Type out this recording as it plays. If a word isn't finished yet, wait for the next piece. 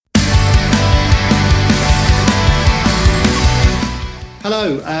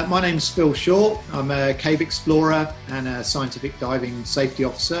Hello, my name's Phil Short. I'm a cave explorer and a scientific diving safety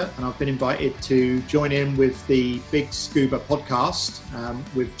officer, and I've been invited to join in with the Big Scuba podcast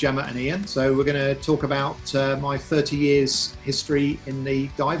with Gemma and Ian. So we're going to talk about my 30 years history in the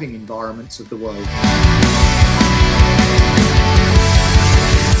diving environments of the world.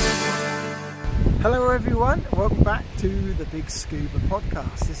 Hello everyone, welcome back to the Big Scuba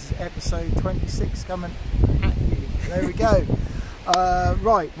podcast. This is episode 26 coming at you. There we go.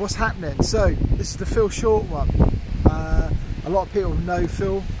 Right, what's happening? So this is the Phil Short one. A lot of people know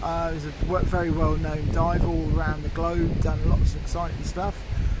Phil. He's a very well-known diver all around the globe, done lots of exciting stuff.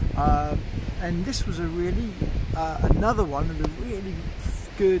 And this was a really another one of the really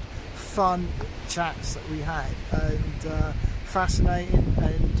good, fun chats that we had, and fascinating.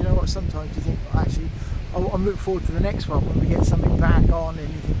 And you know what? Sometimes you think, actually, I'm looking forward to the next one when we get something back on, and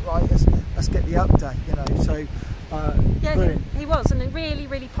you think, right, let's get the update. You know, so. Yeah, he was, and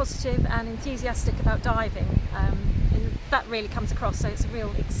really positive and enthusiastic about diving, and that really comes across, so it's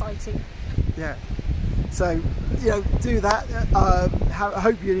real exciting. Yeah, so you know, do that. I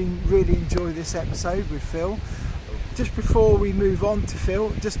hope you really enjoy this episode with Phil. Just before we move on to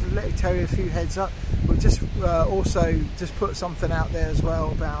Phil, just to let you tell you a few heads up, we'll just also just put something out there as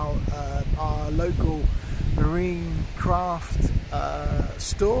well about our local marine craft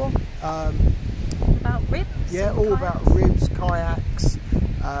store. About ribs? Yeah, all about ribs, kayaks,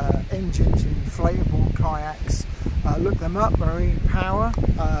 engines, inflatable kayaks. Look them up, Marine Power,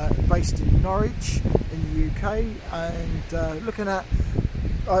 based in Norwich in the UK. And looking at,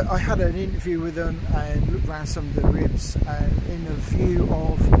 I had an interview with them and looked around some of the ribs, and in a view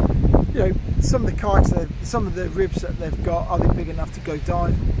of, you know, some of the kayaks, some of the ribs that they've got, are they big enough to go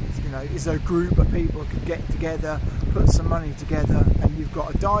diving with? You know, is there a group of people who could get together, put some money together, and you've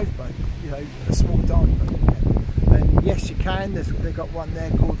got a dive boat, you know, a small dive boat. And yes, you can. They've got one there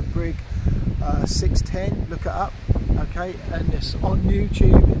called the Brig 610. Look it up, okay? And it's on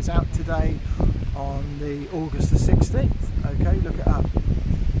YouTube. It's out today on the August the 16th. Okay, look it up.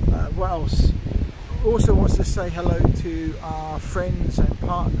 What else? Also wants to say hello to our friends and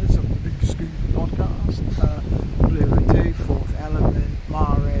partners of the Big Scuba podcast, Blue Two, Fourth Element,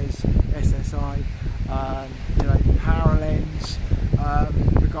 Mares, SSI, you know, Paralens.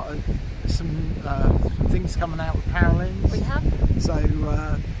 We've got some things coming out with Paralens. We have. So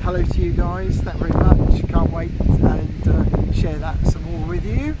hello to you guys. Thank you very much. Can't wait and share that some more with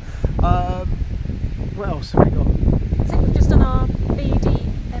you. What else have we got? I think we've just done our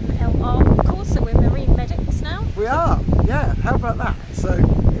BDMLR course, so we're marine medics now. We are, yeah, how about that? So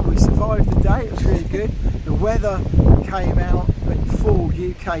we survived the day, it was really good. The weather came out in full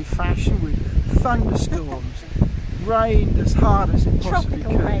UK fashion with thunderstorms, rained as hard as it possibly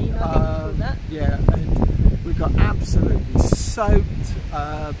Tropical could. rain, I think we call that. Yeah, and we got absolutely soaked.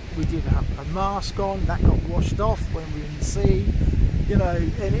 We did have a mask on, that got washed off when we were in the sea. You know,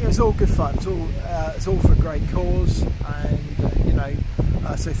 and it was all good fun. It's all for a great cause, and you know,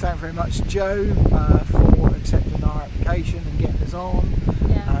 so thank you very much, Joe, for accepting our application and getting us on.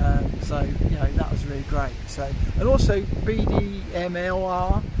 Yeah. So you know, that was really great. So, and also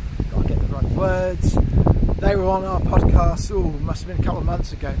BDMLR, got to get the right words. They were on our podcast. Oh, must have been a couple of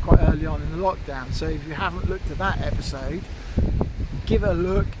months ago, quite early on in the lockdown. So if you haven't looked at that episode, give it a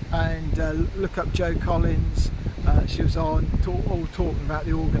look and look up Jo Collins. She was on all talking about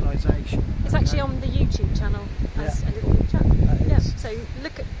the organisation. It's actually on the YouTube channel as a little chat. Yeah. So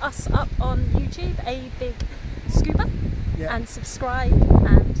look at us up on YouTube, A Big Scuba, and subscribe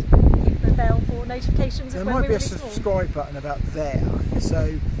and hit the bell for notifications. There of when might we be a release more. subscribe button about there.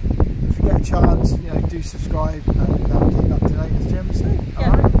 So if you get a chance, you know, do subscribe and that'll keep up to date, as Gemma said. Yeah.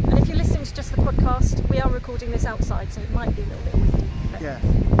 All right? And if you're listening to just the podcast, we are recording this outside, so it might be a little bit windy. Yeah.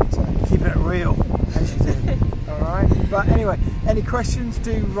 So keeping it real, as you do. Alright, but anyway, any questions,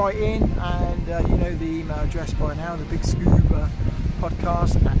 do write in, and you know the email address by now, the Big Scuba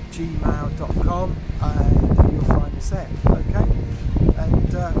podcast at gmail.com, and you'll find us there, okay?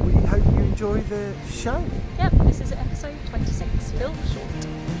 And we hope you enjoy the show. Yep, this is episode 26, Phil Short.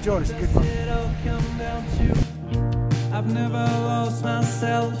 Enjoy, it's a good one. I've never lost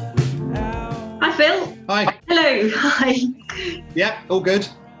myself. Hi Phil. Hi. Hello. Hi. Yeah, all good.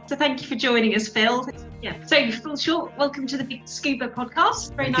 So thank you for joining us, Phil. Yeah. So Phil Short, welcome to the Big Scuba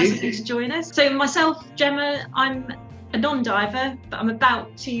podcast. Very Thank nice you. of you to join us. So myself, Gemma, I'm a non-diver, but I'm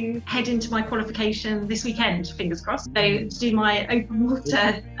about to head into my qualification this weekend, fingers crossed, so to do my open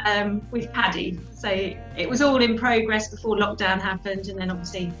water with Paddy. So it was all in progress before lockdown happened, and then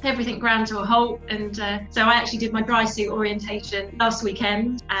obviously everything ground to a halt, and so I actually did my dry suit orientation last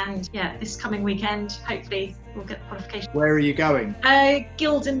weekend, and this coming weekend hopefully we'll get the qualification. Where are you going?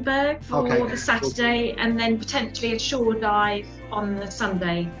 Gildenberg for the Saturday, and then potentially a shore dive on the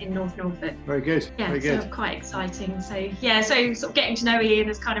Sunday in North Norfolk. Very good. Yeah, very good. So quite exciting. So so sort of getting to know Ian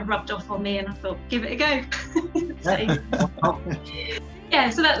has kind of rubbed off on me, and I thought, give it a go.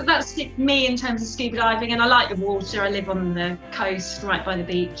 So that's me in terms of scuba diving, and I like the water. I live on the coast, right by the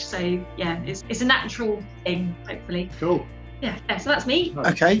beach, so it's a natural thing, hopefully. Cool. Yeah, so that's me.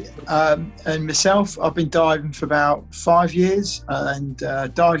 Okay, and myself, I've been diving for about 5 years and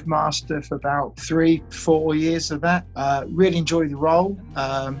dive master for about 3-4 years of that. Really enjoy the role,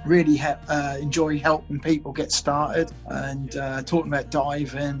 really enjoy helping people get started and talking about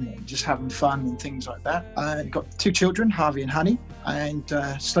diving and just having fun and things like that. I've got 2 children, Harvey and Honey, and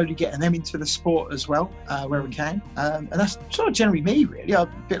slowly getting them into the sport as well, where we can. And that's sort of generally me, really. I'm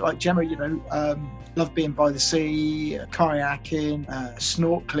a bit like Gemma, love being by the sea, kayaking,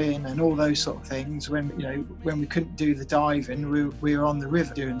 snorkeling, and all those sort of things. When we couldn't do the diving, we were on the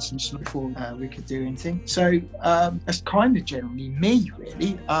river doing some snorkeling before we could do anything. So that's kind of generally me,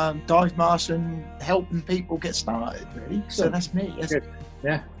 really. Dive master and helping people get started, really. So that's me. Good.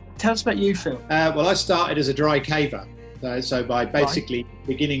 Yeah. Tell us about you, Phil. Well, I started as a dry caver. So my basically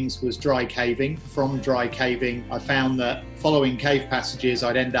beginnings was dry caving. From dry caving, I found that following cave passages,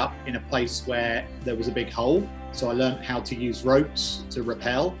 I'd end up in a place where there was a big hole. So I learned how to use ropes to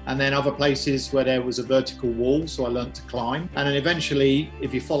rappel, and then other places where there was a vertical wall, so I learned to climb. And then eventually,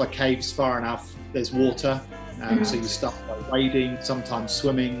 if you follow caves far enough, there's water. So you start by wading, sometimes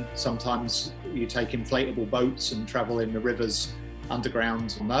swimming, sometimes you take inflatable boats and travel in the rivers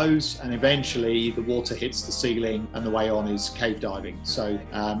underground on those, and eventually the water hits the ceiling and the way on is cave diving. So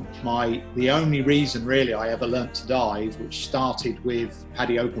the only reason really I ever learnt to dive, which started with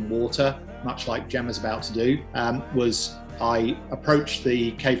Paddy Open Water, much like Gemma's about to do, was I approached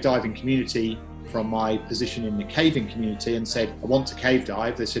the cave diving community from my position in the caving community and said, I want to cave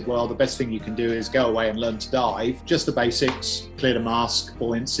dive. They said, well, the best thing you can do is go away and learn to dive, just the basics, clear the mask,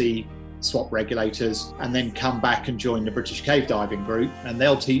 buoyancy, swap regulators, and then come back and join the British Cave Diving Group, and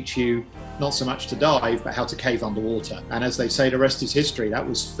they'll teach you not so much to dive but how to cave underwater. And as they say, the rest is history. That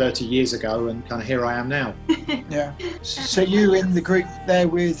was 30 years ago, and kind of here I am now. Yeah. So you in the group there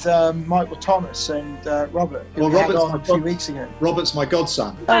with Michael Thomas and Robert, who Robert's on a few weeks ago. Robert's my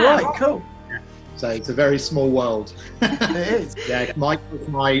godson. Oh, right, cool. So it's a very small world. It is. Yeah, Mike was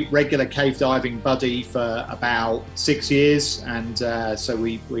my regular cave diving buddy for about 6 years, and so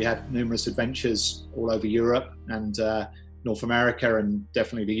we had numerous adventures all over Europe and North America and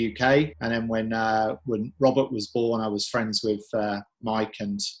definitely the UK. And then when Robert was born, I was friends with Mike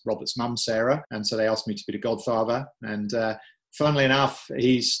and Robert's mum, Sarah, and so they asked me to be the godfather. And funnily enough,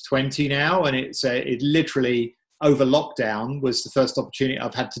 he's 20 now, and it literally, over lockdown, was the first opportunity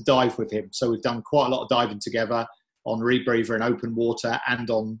I've had to dive with him. So we've done quite a lot of diving together on Rebreather in open water and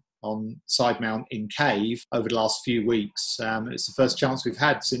on side mount in cave over the last few weeks. It's the first chance we've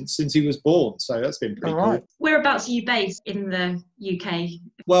had since he was born. So that's been pretty cool. Whereabouts are you based in the UK?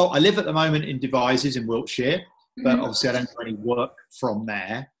 Well, I live at the moment in Devizes in Wiltshire, but obviously I don't do any work from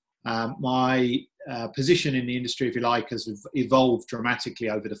there. My position in the industry, if you like, has evolved dramatically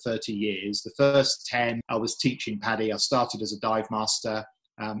over the 30 years. The first 10, I was teaching Paddy. I started as a dive master,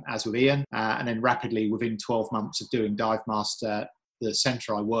 as with Ian, and then rapidly, within 12 months of doing dive master, the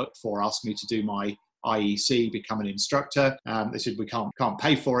centre I worked for asked me to do my IEC, become an instructor. They said, we can't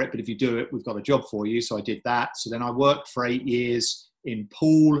pay for it, but if you do it, we've got a job for you. So I did that. So then I worked for 8 years in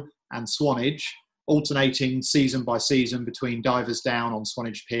Poole and Swanage, alternating season by season between Divers Down on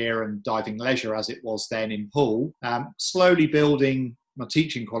Swanage Pier and Diving Leisure, as it was then in Poole, slowly building my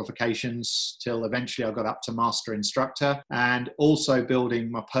teaching qualifications till eventually I got up to master instructor, and also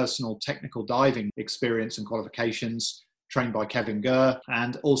building my personal technical diving experience and qualifications, trained by Kevin Gurr,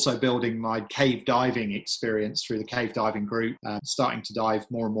 and also building my cave diving experience through the Cave Diving Group, starting to dive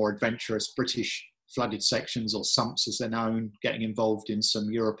more and more adventurous British flooded sections, or sumps as they're known, getting involved in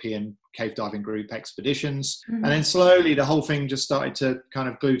some European Cave Diving Group expeditions. And then slowly the whole thing just started to kind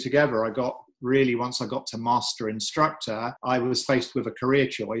of glue together. Once I got to master instructor, I was faced with a career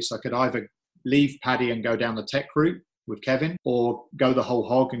choice. I could either leave Paddy and go down the tech route with Kevin, or go the whole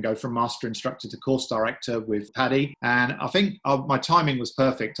hog and go from master instructor to course director with Paddy. And I think my timing was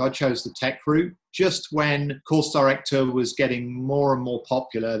perfect. I chose the tech route just when course director was getting more and more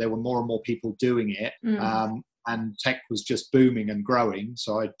popular. There were more and more people doing it. and tech was just booming and growing.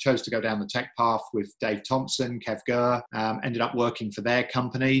 So I chose to go down the tech path with Dave Thompson, Kev Gurr, ended up working for their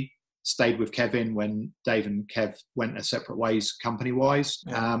company, stayed with Kevin when Dave and Kev went their separate ways company-wise,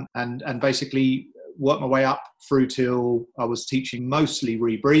 and basically worked my way up through till I was teaching mostly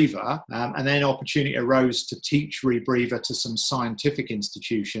Rebreather, and then opportunity arose to teach Rebreather to some scientific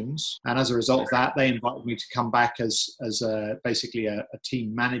institutions, and as a result of that they invited me to come back as basically a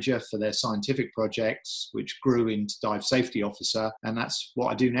team manager for their scientific projects, which grew into dive safety officer, and that's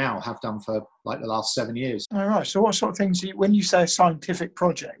what I do now, have done for like the last 7 years. All right. So what sort of things when you say a scientific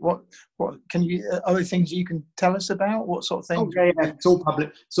project, what can you other things you can tell us about? What sort of things? Okay, yeah. It's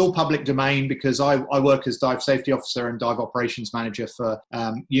all public domain, because I work as dive safety officer and dive operations manager for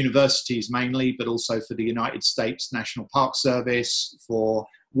universities mainly, but also for the United States National Park Service, for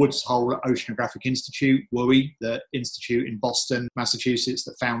Woods Hole Oceanographic Institute, WOI, the institute in Boston, Massachusetts,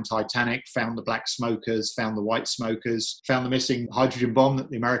 that found Titanic, found the black smokers, found the white smokers, found the missing hydrogen bomb that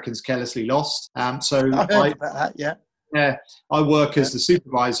the Americans carelessly lost. So I heard about that, yeah. Yeah, I work as the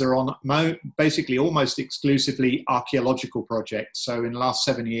supervisor on basically almost exclusively archaeological projects. So in the last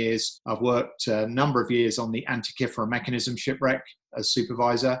 7 years, I've worked a number of years on the Antikythera mechanism shipwreck as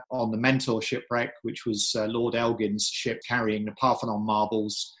supervisor, on the Mentor shipwreck, which was Lord Elgin's ship carrying the Parthenon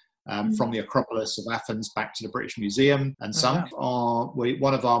marbles from the Acropolis of Athens back to the British Museum and sunk.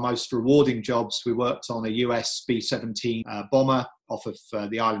 One of our most rewarding jobs, we worked on a US B-17 bomber off of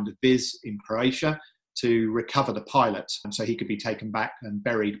the island of Vis in Croatia, to recover the pilot, and so he could be taken back and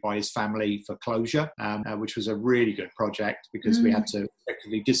buried by his family for closure, which was a really good project, because we had to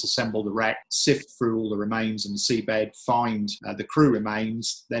effectively disassemble the wreck, sift through all the remains in the seabed, find the crew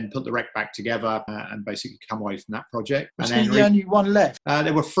remains, then put the wreck back together, and basically come away from that project. Was he the only one left?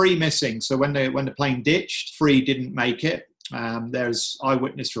 There were 3 missing. So when the plane ditched, 3 didn't make it. There's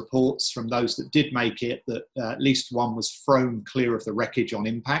eyewitness reports from those that did make it that at least 1 was thrown clear of the wreckage on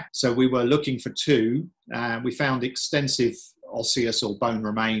impact. So we were looking for 2. We found extensive osseous or bone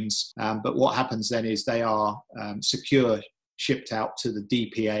remains, but what happens then is they are shipped out to the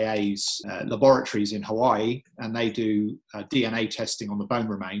DPAA's laboratories in Hawaii, and they do DNA testing on the bone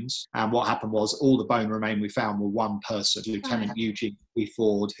remains. And what happened was all the bone remain we found were 1 person, Lieutenant Eugene B.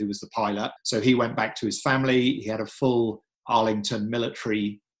 Ford, who was the pilot. So he went back to his family. He had a full Arlington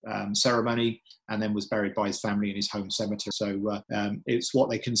military ceremony, and then was buried by his family in his home cemetery. So it's what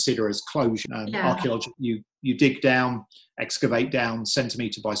they consider as closure. Archaeology, you dig down, excavate down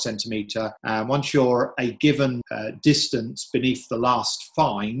centimetre by centimetre. Once you're a given distance beneath the last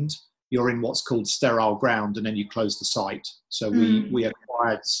find, you're in what's called sterile ground, and then you close the site. So we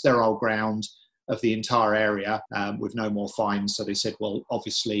acquired sterile ground of the entire area with no more finds. So they said, well,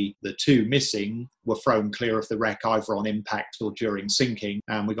 obviously the 2 missing were thrown clear of the wreck either on impact or during sinking,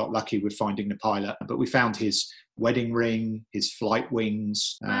 and we got lucky with finding the pilot. But we found his wedding ring, his flight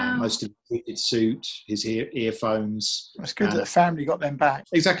wings, most of his suit, his earphones. It's good that the family got them back.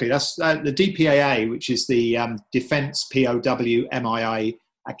 Exactly. That's the DPAA, which is the Defence POW MIA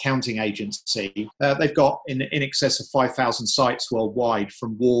accounting agency. They've got in excess of 5,000 sites worldwide,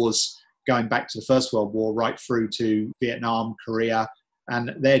 from wars going back to the First World War right through to Vietnam, Korea,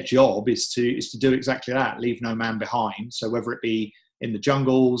 and their job is to do exactly that, leave no man behind. So whether it be in the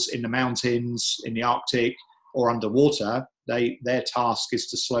jungles, in the mountains, in the Arctic, or underwater, their task is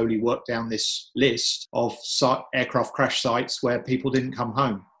to slowly work down this list of aircraft crash sites where people didn't come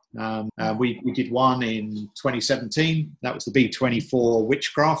home. We did one in 2017. That was the B-24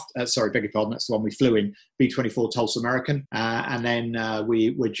 Witchcraft. Beg your pardon. That's the one we flew in. B-24 Tulsa American. And then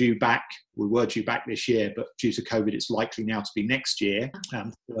we were due back this year, but due to COVID, it's likely now to be next year.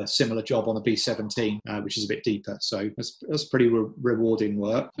 A similar job on a B-17, which is a bit deeper. So that's pretty rewarding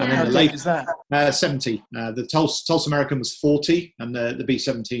work. And then How late is that? 70. The Tulsa American was 40, and the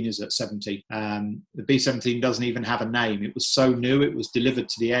B-17 is at 70. The B-17 doesn't even have a name. It was so new. It was delivered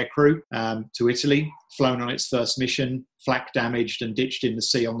to the aircrew to Italy, flown on its first mission, flak damaged and ditched in the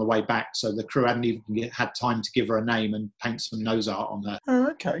sea on the way back. So the crew hadn't even had time to give her a name and paint some nose art on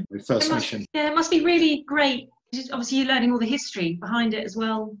her first mission. Yeah, it must be really great. Obviously, you're learning all the history behind it as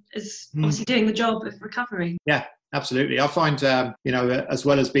well as obviously doing the job of recovery. Yeah, absolutely. I find, as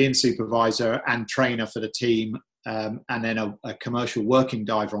well as being supervisor and trainer for the team, and then a commercial working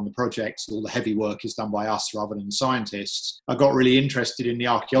diver on the projects, all the heavy work is done by us rather than scientists. I got really interested in the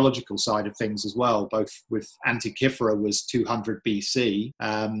archaeological side of things as well, both with Antikythera was 200 BC.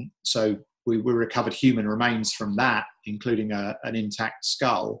 So we recovered human remains from that, including an intact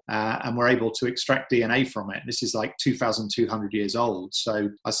skull, and we're able to extract DNA from it. This is like 2,200 years old. So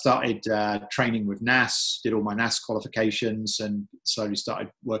I started training with NAS, did all my NAS qualifications, and slowly started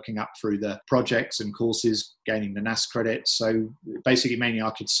working up through the projects and courses, gaining the NAS credits. So basically, meaning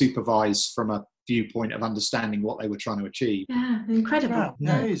I could supervise from a viewpoint of understanding what they were trying to achieve. Yeah, incredible. Wow,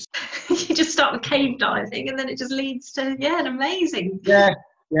 that is. You just start with cave diving, and then it just leads to an amazing. Yeah,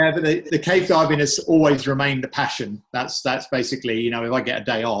 but the cave diving has always remained a passion. That's basically, if I get a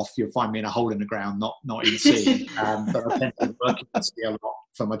day off, you'll find me in a hole in the ground, not in the sea. But I tend to work in the sea a lot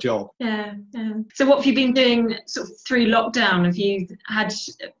for my job. Yeah. So what have you been doing sort of through lockdown? Have you had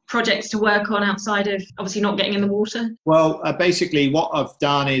projects to work on outside of obviously not getting in the water? Well, basically what I've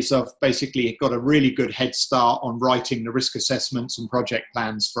done is I've basically got a really good head start on writing the risk assessments and project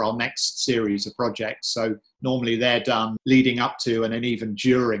plans for our next series of projects. So normally they're done leading up to and then even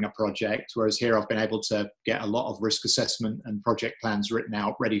during a project, whereas here I've been able to get a lot of risk assessment and project plans written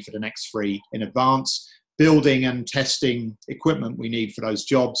out ready for the next 3 in advance. Building and testing equipment we need for those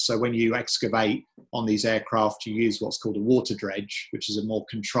jobs. So when you excavate on these aircraft, you use what's called a water dredge, which is a more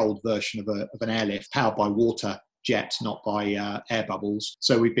controlled version of an airlift powered by water jet, not by air bubbles.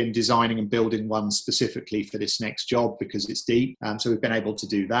 So we've been designing and building one specifically for this next job because it's deep. So we've been able to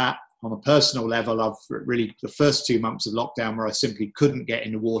do that. On a personal level, I've really, the first 2 months of lockdown where I simply couldn't get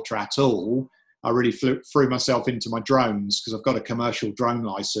in the water at all, I really threw myself into my drones because I've got a commercial drone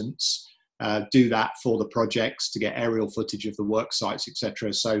license. Do that for the projects to get aerial footage of the work sites,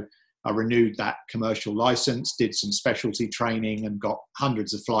 etc. So I renewed that commercial license, did some specialty training and got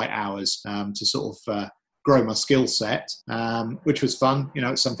hundreds of flight hours to sort of grow my skill set, which was fun.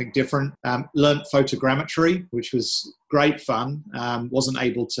 It's something different. Learned photogrammetry, which was great fun. Wasn't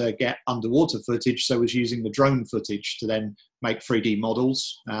able to get underwater footage, so was using the drone footage to then make 3D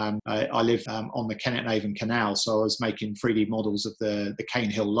models. I live on the Kennet Avon Canal, so I was making 3D models of the Cane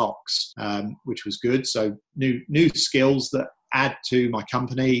Hill locks, which was good. So new skills that add to my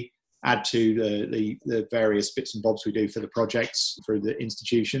company, add to the various bits and bobs we do for the projects through the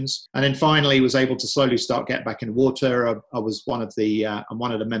institutions. And then finally was able to slowly start getting back in the water. I was I'm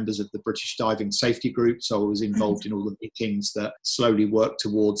one of the members of the British Diving Safety Group, so I was involved in all the meetings that slowly work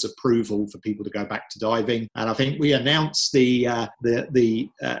towards approval for people to go back to diving. And I think we announced the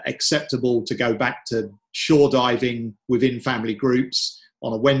acceptable to go back to shore diving within family groups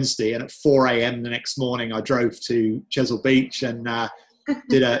on a Wednesday, and at 4 a.m. the next morning I drove to Chesil Beach and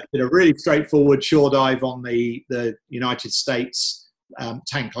did a really straightforward shore dive on the United States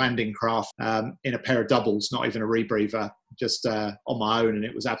tank landing craft in a pair of doubles, not even a rebreather, just on my own, and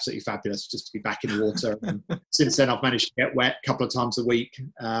it was absolutely fabulous just to be back in the water. And since then I've managed to get wet a couple of times a week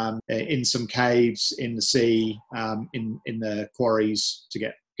in some caves, in the sea, in the quarries, to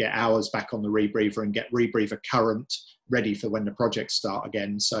get hours back on the rebreather and get rebreather current ready for when the projects start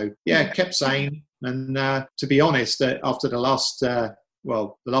again. So kept sane. And to be honest, after the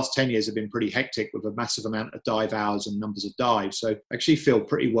last 10 years have been pretty hectic with a massive amount of dive hours and numbers of dives. So I actually feel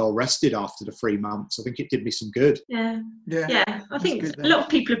pretty well rested after the 3 months. I think it did me some good. Yeah. I think a lot of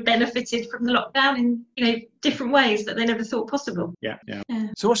people have benefited from the lockdown in different ways that they never thought possible. Yeah.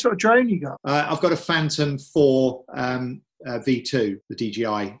 So what sort of drone you got? I've got a Phantom 4 V2, the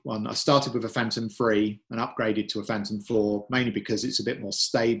DJI one. I started with a Phantom 3 and upgraded to a Phantom 4, mainly because it's a bit more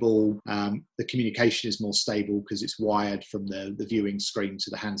stable. The communication is more stable because it's wired from the viewing screen to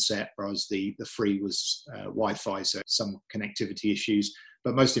the handset, whereas the 3 was Wi-Fi, so some connectivity issues.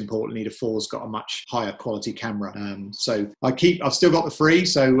 But most importantly, the 4's got a much higher quality camera. So I've still got the 3,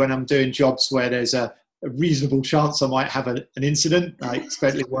 so when I'm doing jobs where there's a reasonable chance I might have an incident,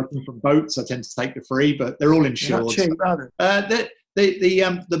 especially working from boats, I tend to take the 3, but they're all insured. Not cheap, are they?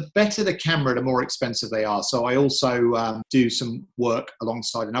 The better the camera, the more expensive they are. So I also do some work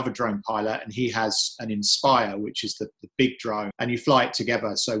alongside another drone pilot, and he has an Inspire, which is the big drone, and you fly it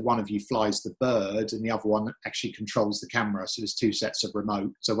together. So one of you flies the bird and the other one actually controls the camera. So there's 2 sets of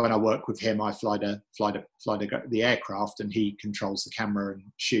remote. So when I work with him, I fly the aircraft and he controls the camera and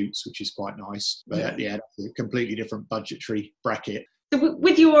shoots, which is quite nice. But that's a completely different budgetary bracket. So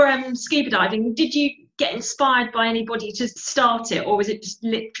with your scuba diving, did you get inspired by anybody to start it, or was it just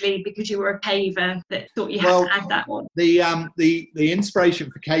literally because you were a caver that thought you had to add that one? The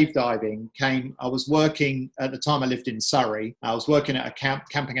inspiration for cave diving came, I was working, at the time I lived in Surrey, I was working at a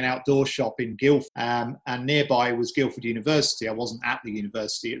camping and outdoor shop in Guildford, and nearby was Guildford University. I wasn't at the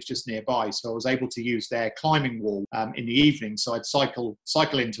university, it was just nearby, so I was able to use their climbing wall in the evening. So I'd cycle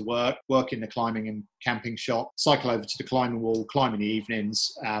into work in the climbing and camping shop, cycle over to the climbing wall, climb in the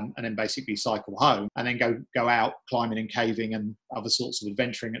evenings, and then basically cycle home. and then go out climbing and caving and other sorts of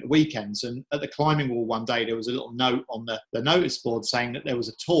adventuring at the weekends. And at the climbing wall one day, there was a little note on the notice board saying that there was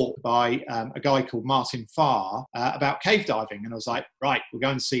a talk by a guy called Martin Farr about cave diving. And I was like, right, we're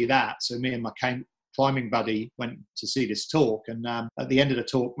going to see that. So me and my climbing buddy went to see this talk, and at the end of the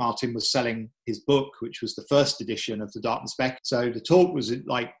talk, Martin was selling his book, which was the first edition of The Darkness Beckons. So the talk was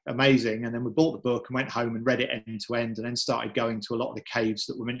like amazing, and then we bought the book and went home and read it end to end, and then started going to a lot of the caves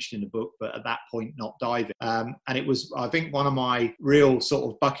that were mentioned in the book, but at that point not diving. And it was, I think, one of my real sort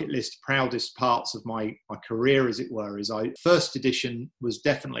of bucket list proudest parts of my career, as it were, is first edition was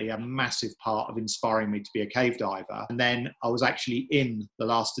definitely a massive part of inspiring me to be a cave diver, and then I was actually in the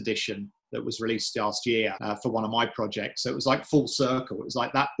last edition that was released last year for one of my projects. So it was like full circle. It was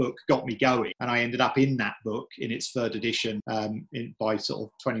like that book got me going, and I ended up in that book in its third edition by sort of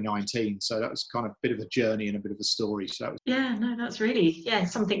 2019. So that was kind of a bit of a journey and a bit of a story. So that was, that's really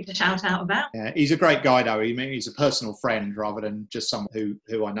something to shout out about. Yeah, he's a great guy though. He's a personal friend rather than just someone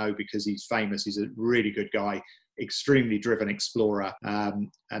who I know because he's famous. He's a really good guy, extremely driven explorer, and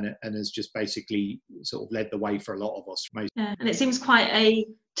has just basically sort of led the way for a lot of us. Yeah, and it seems quite a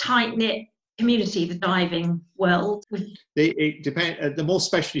tight-knit community, the diving world. It depends. The more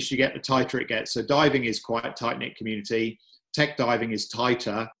specialist you get, the tighter it gets. So diving is quite a tight-knit community. Tech diving is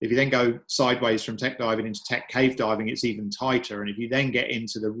tighter. If you then go sideways from tech diving into tech cave diving, it's even tighter. And if you then get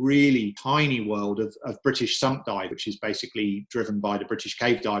into the really tiny world of British sump dive, which is basically driven by the British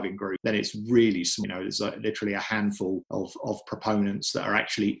Cave Diving Group, then it's really small. There's like literally a handful of proponents that are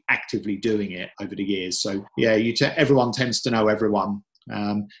actually actively doing it over the years. So yeah, everyone tends to know everyone.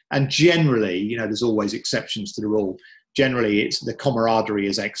 And generally, there's always exceptions to the rule. Generally, it's the camaraderie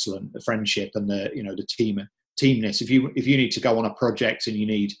is excellent, the friendship and the teamness. If you need to go on a project and you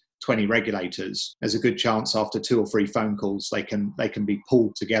need 20 regulators, there's a good chance after 2 or 3 phone calls they can be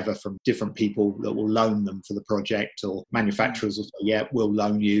pulled together from different people that will loan them for the project, or manufacturers will say, yeah, we'll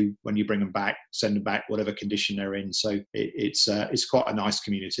loan you when you bring them back, send them back whatever condition they're in. So it's quite a nice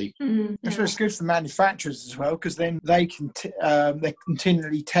community. That's what's good for the manufacturers as well, because then they can they're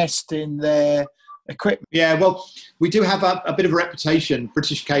continually testing their equipment. Yeah, well, we do have a bit of a reputation,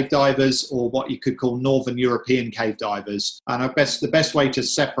 British cave divers, or what you could call Northern European cave divers. And the best way to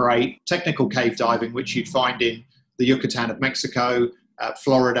separate technical cave diving, which you'd find in the Yucatan of Mexico,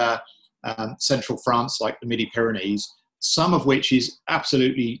 Florida, central France, like the Midi-Pyrenees, some of which is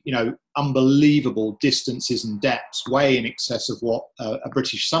absolutely, unbelievable distances and depths, way in excess of what a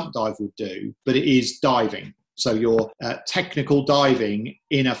British sump dive would do, but it is diving. So you're technical diving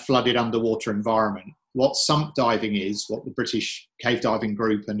in a flooded underwater environment. What sump diving is, what the British Cave Diving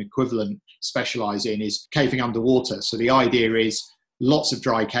Group and equivalent specialise in, is caving underwater. So the idea is lots of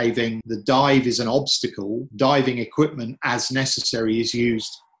dry caving. The dive is an obstacle. Diving equipment as necessary is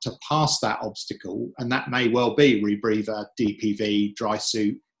used to pass that obstacle. And that may well be rebreather, DPV, dry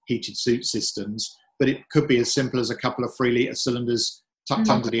suit, heated suit systems. But it could be as simple as a couple of 3-litre cylinders tucked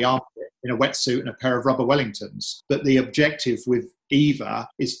under the armpit in a wetsuit and a pair of rubber Wellingtons. But the objective with EVA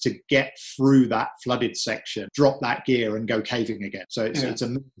is to get through that flooded section, drop that gear and go caving again. So it's a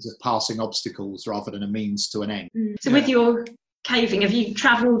means of passing obstacles rather than a means to an end. So with your caving, have you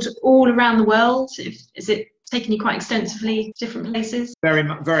travelled all around the world? Is it taken you quite extensively to different places? Very,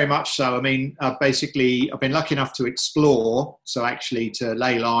 very much so. I mean, basically, I've been lucky enough to explore, so actually to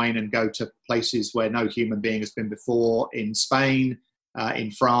lay line and go to places where no human being has been before, in Spain,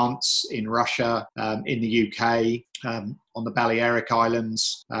 in France, in Russia, in the UK, on the Balearic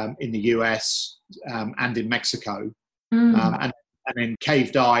Islands, in the US, and in Mexico. And then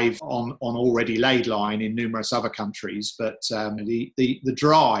cave dive on already laid line in numerous other countries. But the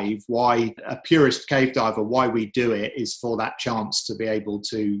drive, why a purist cave diver, why we do it, is for that chance to be able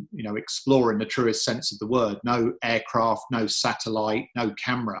to, explore in the truest sense of the word. No aircraft, no satellite, no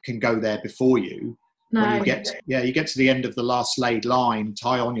camera can go there before you. No. When you get to the end of the last laid line,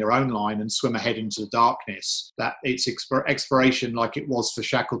 tie on your own line and swim ahead into the darkness. That it's exploration like it was for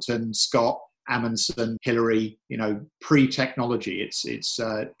Shackleton, Scott, Amundsen, Hillary, pre-technology. It's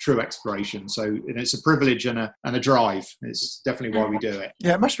true exploration. So it's a privilege and a drive. It's definitely why we do it.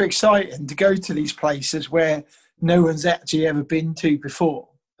 Yeah, it must be exciting to go to these places where no one's actually ever been to before.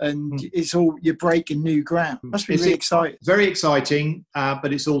 And it's all, you're breaking new ground. It must be really exciting. Very exciting,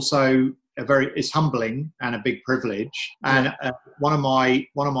 but it's also it's humbling and a big privilege. And one of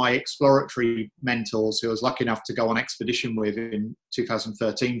my exploratory mentors, who I was lucky enough to go on expedition with in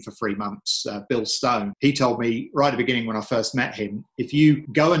 2013 for 3 months, Bill Stone, he told me right at the beginning when I first met him, if you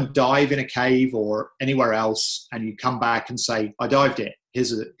go and dive in a cave or anywhere else and you come back and say, I dived it,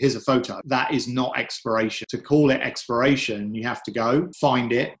 here's a photo, that is not exploration. To call it exploration, you have to go,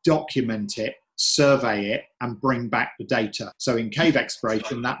 find it, document it, survey it and bring back the data. So in cave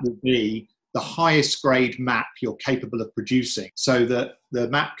exploration, that will be the highest grade map you're capable of producing, so that the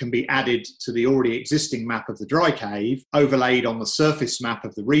map can be added to the already existing map of the dry cave, overlaid on the surface map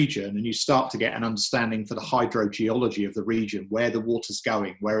of the region, and you start to get an understanding for the hydrogeology of the region, where the water's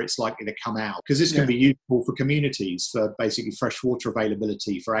going, where it's likely to come out. Because this can be useful for communities, for basically fresh water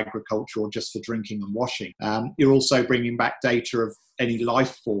availability, for agriculture, or just for drinking and washing. You're also bringing back data of any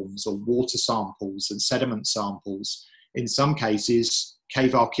life forms or water samples and sediment samples. In some cases,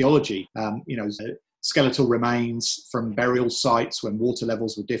 cave archaeology, skeletal remains from burial sites when water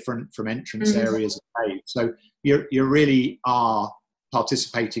levels were different from entrance areas of caves. So you really are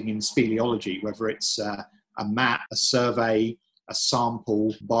participating in speleology, whether it's a map, a survey, a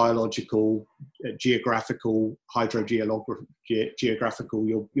sample, biological, geographical,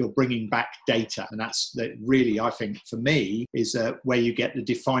 hydrogeographical, you're bringing back data. And that's really, I think, for me, is where you get the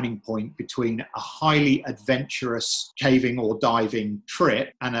defining point between a highly adventurous caving or diving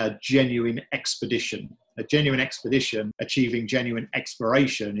trip and a genuine expedition. A genuine expedition achieving genuine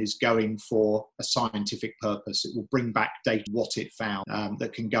exploration is going for a scientific purpose. It will bring back data, what it found,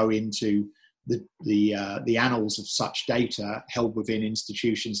 that can go into the annals of such data held within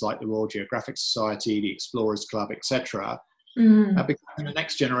institutions like the Royal Geographic Society, the Explorers Club, etc. Because when the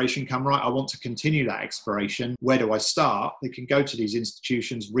next generation come, right, I want to continue that exploration, where do I start? They can go to these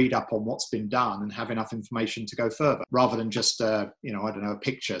institutions, read up on what's been done, and have enough information to go further, rather than just a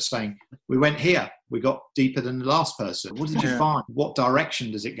picture saying, we went here, we got deeper than the last person. What did you find? What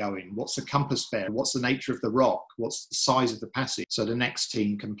direction does it go in? What's the compass bear? What's the nature of the rock? What's the size of the passage? So the next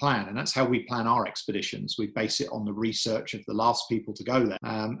team can plan. And that's how we plan our expeditions. We base it on the research of the last people to go there,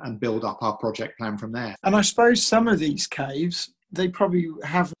 and build up our project plan from there. And I suppose some of these caves, they probably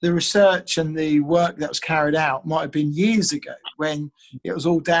have the research and the work that was carried out might have been years ago, when it was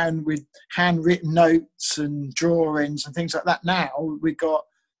all down with handwritten notes and drawings and things like that. Now we've got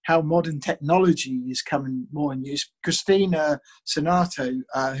how modern technology is coming more in use. Christina Sonato,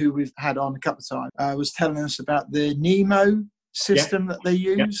 who we've had on a couple of times, was telling us about the Nemo system that they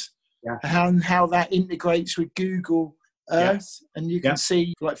use, how that integrates with Google Earth, and you can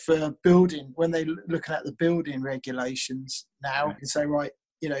see, like, for building, when they're looking at the building regulations now, you can say, right,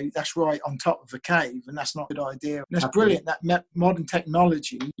 that's right on top of a cave, and that's not a good idea. And that's brilliant. That modern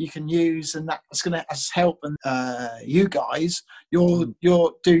technology you can use, and that's going to help you guys. Do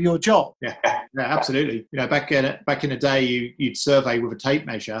your job. Yeah, absolutely. Back in the day, you'd survey with a tape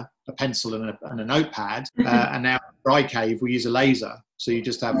measure, a pencil, and a notepad, and now in dry cave we use a laser. So you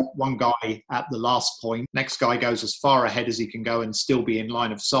just have one guy at the last point. Next guy goes as far ahead as he can go and still be in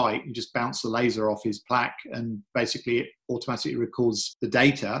line of sight. You just bounce the laser off his plaque, and basically it automatically records the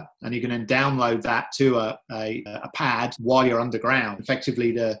data, and you can then download that to a pad while you're underground.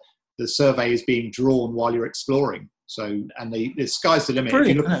 Effectively, the survey is being drawn while you're exploring. So, and the sky's the limit.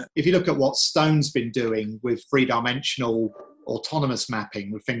 If you look at what Stone's been doing with three-dimensional autonomous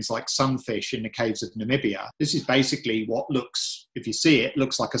mapping with things like sunfish in the caves of Namibia, this is basically what looks, if you see it,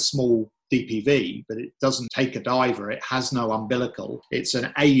 looks like a small DPV, but it doesn't take a diver. It has no umbilical. It's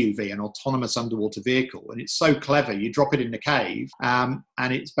an AUV, an autonomous underwater vehicle, and it's so clever. You drop it in the cave, and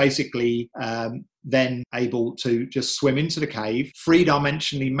it's basically then able to just swim into the cave,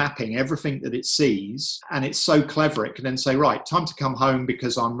 three-dimensionally mapping everything that it sees. And it's so clever, it can then say, right, time to come home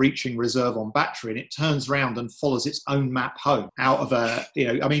because I'm reaching reserve on battery. And it turns around and follows its own map home out of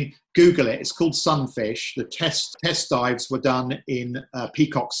Google it. It's called Sunfish. The test dives were done in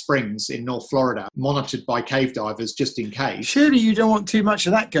Peacock Springs in North Florida, monitored by cave divers just in case. Surely you don't want too much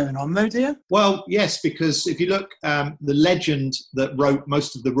of that going on, though, do you? Well, yes, because if you look, the legend that wrote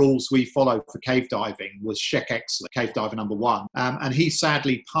most of the rules we follow for cave diving was Sheck Exler, cave diver number 1. And he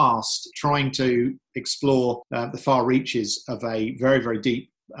sadly passed trying to explore the far reaches of a very, very deep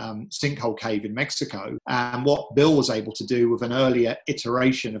sinkhole cave in Mexico. And what Bill was able to do with an earlier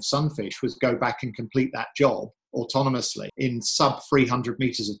iteration of Sunfish was go back and complete that job autonomously in sub 300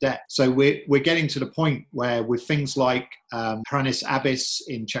 meters of depth. So we're getting to the point where, with things like Hranice Abyss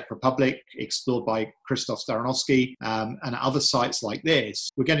in Czech Republic, explored by Krzysztof Staranowski, and other sites like this,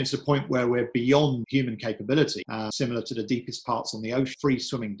 we're getting to the point where we're beyond human capability, similar to the deepest parts on the ocean. Free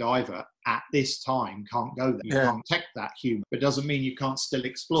swimming diver at this time can't go there. You can't detect that human, but it doesn't mean you can't still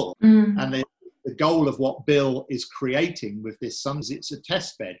explore. And the goal of what Bill is creating with this sun is it's a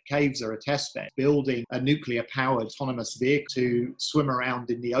test bed. Caves are a test bed. Building a nuclear-powered autonomous vehicle to swim around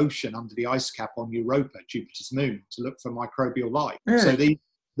in the ocean under the ice cap on Europa, Jupiter's moon, to look for microbial life. So the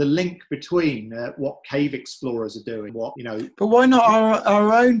the link between what cave explorers are doing, what, But why not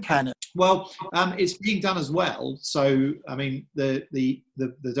our own planet? Well, it's being done as well. So, I mean, the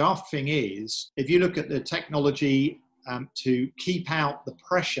daft thing is, if you look at the technology to keep out the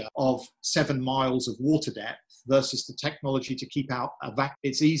pressure of 7 miles of water depth versus the technology to keep out a vacuum,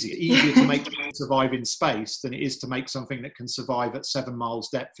 it's easier to make it survive in space than it is to make something that can survive at 7 miles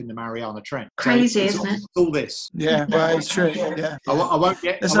depth in the Mariana Trench. Crazy, isn't it? All this. Yeah, well, it's true. Yeah, I won't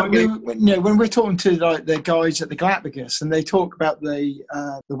get. When we're talking to like the guys at the Galapagos, and they talk about the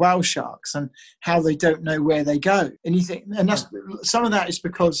whale sharks and how they don't know where they go, and you think, and that's some of that is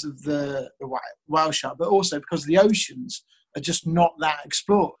because of the whale shark, but also because the oceans are just not that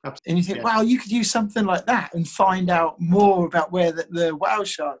explored. Absolutely. And you think, wow, you could use something like that and find out more about where the whale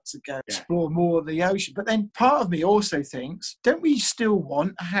sharks are going, explore more of the ocean. But then part of me also thinks, don't we still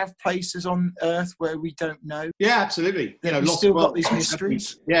want to have places on Earth where we don't know? Yeah, absolutely. We've still got these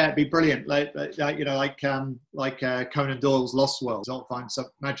mysteries. Yeah, it'd be brilliant. Like Conan Doyle's Lost World.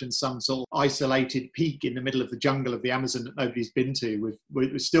 Imagine some sort of isolated peak in the middle of the jungle of the Amazon that nobody's been to.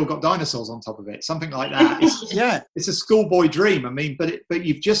 We've still got dinosaurs on top of it. Something like that. It's a schoolboy dream. I mean, but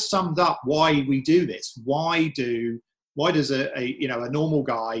you've just summed up why we do this. Why does a normal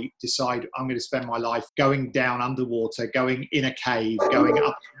guy decide I'm going to spend my life going down underwater, going in a cave, going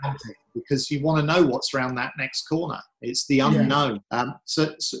up a mountain? Because you want to know what's around that next corner. It's the unknown.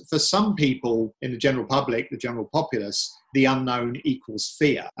 So for some people in the general public, the general populace, the unknown equals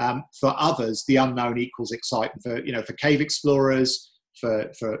fear. For others, the unknown equals excitement. For cave explorers,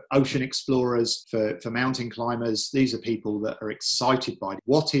 for ocean explorers, for mountain climbers, these are people that are excited by it.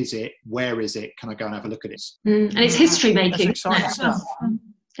 What is it? Where is it? Can I go and have a look at it? And it's history making. That's exciting stuff.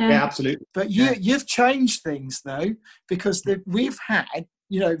 Yeah, absolutely. But you've changed things though, because we've had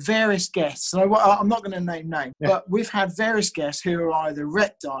various guests. And I'm not going to name names, but we've had various guests who are either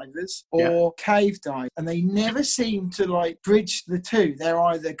wreck divers or cave divers, and they never seem to bridge the two. They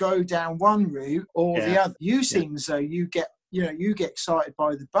either go down one route or the other. You seem as though you get excited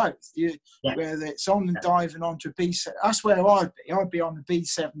by the both. Whether it's on and diving onto a B, that's where I'd be. I'd be on the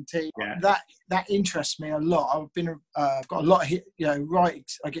B-17. Yeah. That interests me a lot. I've got a lot of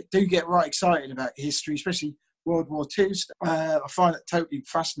I get right excited about history, especially World War II stuff. I find it totally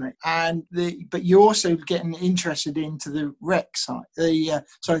fascinating. But you're also getting interested into the wreck side,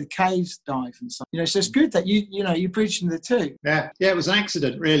 the caves dive and stuff. So it's good that you're bridging the two. Yeah, it was an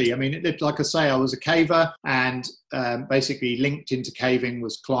accident, really. I mean, like I say, I was a caver and basically linked into caving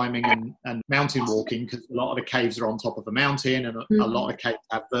was climbing and mountain walking, because a lot of the caves are on top of a mountain and a lot of caves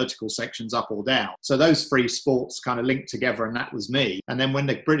have vertical sections up or down. So those three sports kind of linked together, and that was me. And then when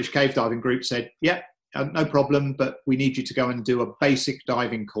the British Cave Diving Group said, no problem, but we need you to go and do a basic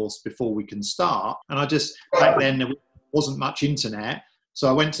diving course before we can start. And back then there wasn't much internet. So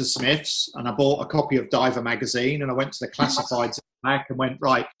I went to Smith's and I bought a copy of Diver magazine, and I went to the classifieds back and went,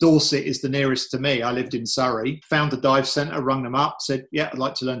 right, Dorset is the nearest to me. I lived in Surrey, found a dive centre, rung them up, said, I'd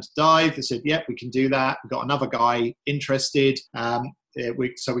like to learn to dive. They said, we can do that. We've got another guy interested.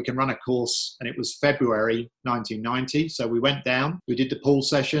 So we can run a course. And it was February 1990. So we went down, we did the pool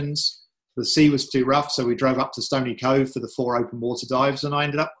sessions. The sea was too rough, so we drove up to Stony Cove for the 4 open water dives, and I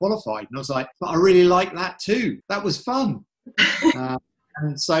ended up qualified. And I was like, but I really like that too. That was fun.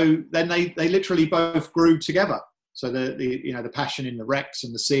 And so then they literally both grew together. So the passion in the wrecks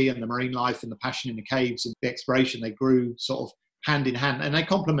and the sea and the marine life, and the passion in the caves and the exploration, they grew sort of hand in hand, and they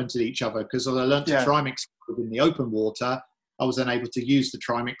complemented each other, because I learned to trimix in the open water. I was then able to use the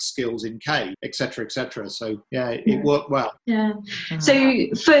trimix skills in cave, etc., etc. So it worked well. Yeah. So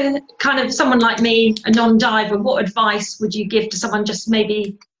for kind of someone like me, a non-diver, what advice would you give to someone just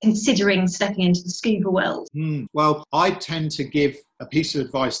maybe considering stepping into the scuba world? Well, I tend to give a piece of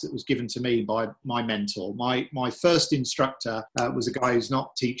advice that was given to me by my mentor. My first instructor was a guy who's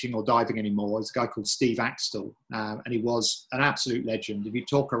not teaching or diving anymore. It's a guy called Steve Axtell, and he was an absolute legend. If you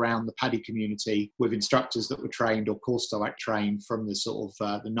talk around the PADI community with instructors that were trained or Corstoac trained from the sort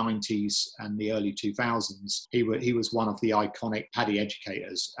of the 90s and the early 2000s, he was one of the iconic PADI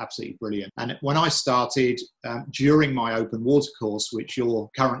educators, absolutely brilliant. And when I started, during my open water course, which you're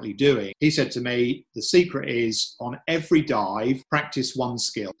currently doing, he said to me, the secret is on every dive, practice one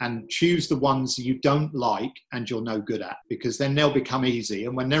skill and choose the ones you don't like and you're no good at, because then they'll become easy.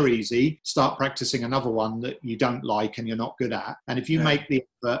 And when they're easy, start practicing another one that you don't like and you're not good at. And if you make the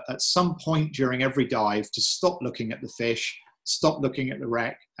effort at some point during every dive to stop looking at the fish, stop looking at the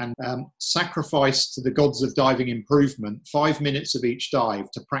wreck, and sacrifice to the gods of diving improvement 5 minutes of each dive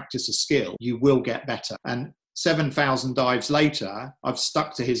to practice a skill, you will get better. And 7,000 dives later, I've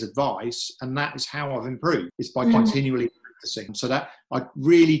stuck to his advice, and that is how I've improved. It's by continually practicing. So that I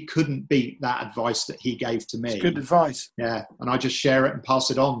really couldn't beat that advice that he gave to me. It's good advice. Yeah, and I just share it and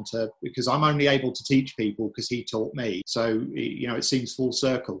pass it on because I'm only able to teach people because he taught me. So, it seems full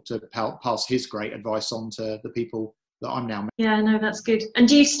circle to pass his great advice on to the people that I'm now. Yeah, no, that's good. And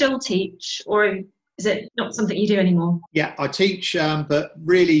do you still teach, or is it not something you do anymore? Yeah, I teach, but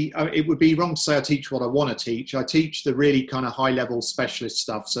really it would be wrong to say I teach what I want to teach. I teach the really kind of high-level specialist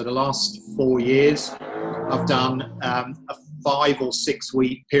stuff. So the last 4 years, I've done a 5 or 6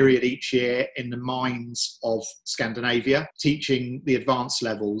 week period each year in the mines of Scandinavia, teaching the advanced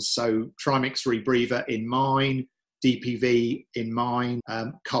levels. So Trimix rebreather in mine, DPV in mine,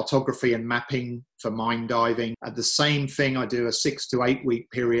 cartography and mapping for mine diving. The same thing, I do a 6 to 8 week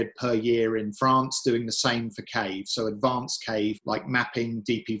period per year in France, doing the same for cave. So advanced cave, like mapping,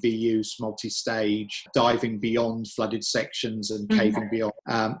 DPV use, multi-stage, diving beyond flooded sections and caving beyond.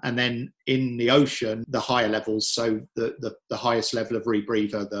 And then in the ocean, the higher levels, so the highest level of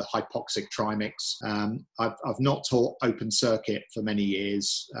rebreather, the hypoxic Trimix. I've not taught open circuit for many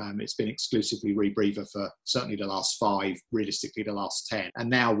years. It's been exclusively rebreather for certainly the last 5, realistically the last 10.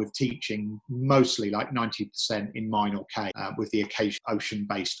 And now with teaching mostly like 90% in mine or cave, with the occasional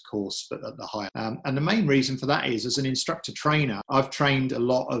ocean-based course, but at the higher. And the main reason for that is, as an instructor trainer, I've trained a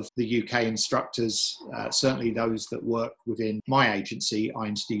lot of the UK instructors, certainly those that work within my agency,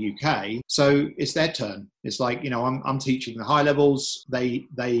 INSTE UK. So it's their turn. It's like, I'm teaching the high levels. They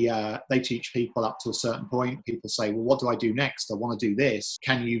teach people up to a certain point. People say, well, what do I do next? I want to do this.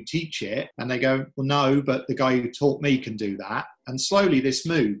 Can you teach it? And they go, well, no, but the guy who taught me can do that. And slowly this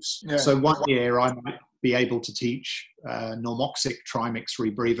moves. Yeah. So one year I might be able to teach normoxic Trimix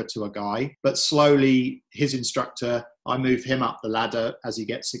rebreather to a guy, but slowly his instructor, I move him up the ladder as he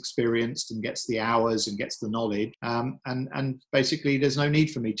gets experienced and gets the hours and gets the knowledge. And basically there's no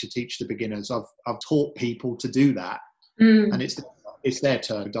need for me to teach the beginners. I've taught people to do that. And it's their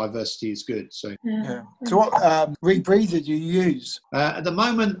turn. Diversity is good. So, yeah. So what rebreather do you use? At the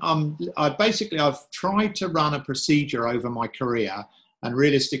moment, I've tried to run a procedure over my career, and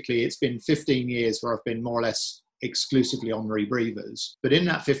realistically, it's been 15 years where I've been more or less exclusively on rebreathers. But in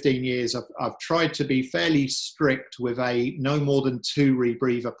that 15 years, I've tried to be fairly strict with a no more than 2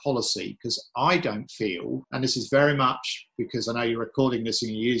 rebreather policy, because I don't feel, and this is very much because I know you're recording this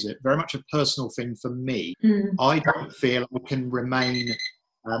and you use it, very much a personal thing for me. I don't feel I can remain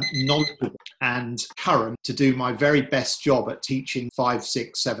knowledgeable and current to do my very best job at teaching 5,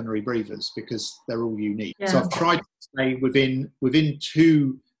 6, 7 rebreathers, because they're all unique. Yeah. So I've tried to stay within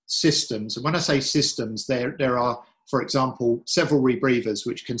 2 systems. And when I say systems, there are, for example, several rebreathers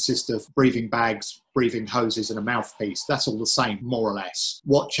which consist of breathing bags, breathing hoses, and a mouthpiece. That's all the same, more or less.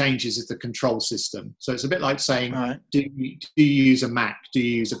 What changes is the control system. So it's a bit like saying, do you use a Mac? Do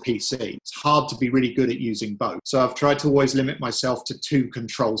you use a PC? It's hard to be really good at using both. So I've tried to always limit myself to 2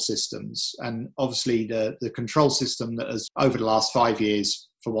 control systems. And obviously the control system that has, over the last 5 years,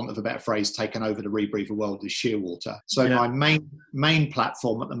 for want of a better phrase, taken over the rebreather world is Shearwater. So my main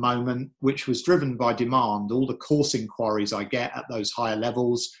platform at the moment, which was driven by demand, all the course inquiries I get at those higher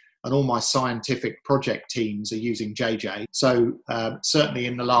levels, and all my scientific project teams are using JJ. So certainly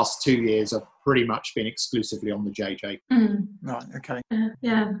in the last 2 years, I've pretty much been exclusively on the JJ. Right, okay.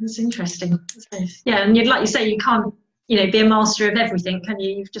 Yeah, that's interesting. Yeah, and like you say, you can't be a master of everything, can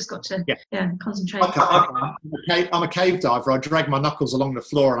you? You've just got to concentrate. I'm a cave diver. I drag my knuckles along the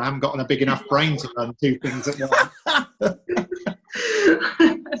floor and I haven't got a big enough brain to learn 2 things at once.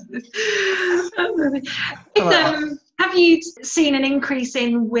 Have you seen an increase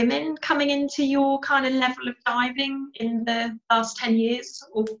in women coming into your kind of level of diving in the last 10 years?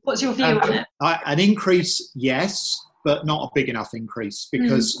 Or what's your view on it? An increase, yes, but not a big enough increase,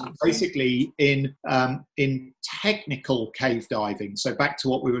 because basically in technical cave diving, so back to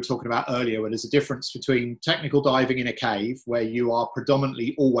what we were talking about earlier, where there's a difference between technical diving in a cave where you are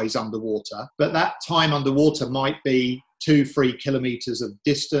predominantly always underwater, but that time underwater might be 2-3 kilometers of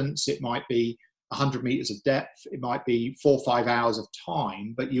distance, it might be 100 meters of depth, it might be 4 or 5 hours of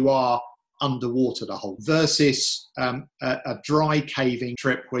time, but you are underwater the whole, versus a dry caving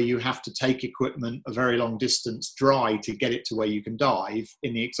trip where you have to take equipment a very long distance dry to get it to where you can dive.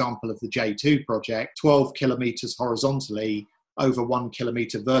 In the example of the J2 project, 12 kilometers horizontally, over 1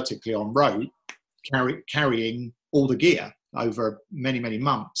 kilometer vertically on rope, carrying all the gear over many, many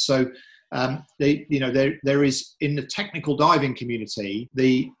months. So there is, in the technical diving community,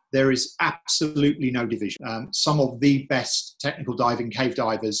 there is absolutely no division. Some of the best technical diving cave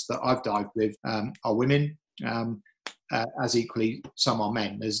divers that I've dived with are women, as equally some are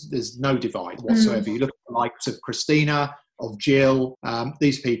men. There's no divide whatsoever. You look at the likes of Christina, of Jill,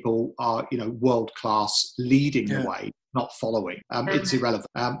 these people are, world class, leading the way. not following. It's irrelevant.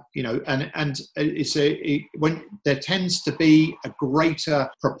 And when there tends to be a greater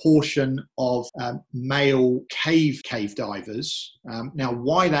proportion of male cave divers. Now,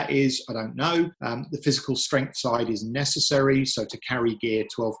 why that is, I don't know. The physical strength side is necessary. So to carry gear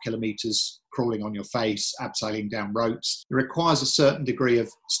 12 kilometers, crawling on your face, abseiling down ropes, it requires a certain degree of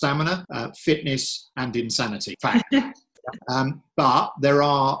stamina, fitness, and insanity. Fact. But there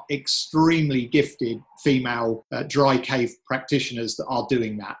are extremely gifted female dry cave practitioners that are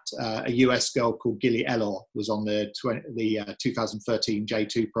doing that. A US girl called Gilly Ellor was on the 2013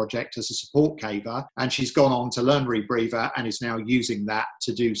 J2 project as a support caver, and she's gone on to learn rebreather and is now using that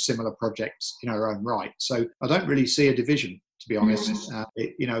to do similar projects in her own right. So I don't really see a division, to be honest.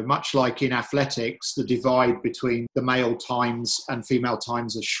 Much like in athletics, the divide between the male times and female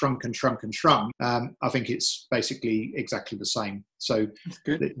times has shrunk and shrunk and shrunk. I think it's basically exactly the same. So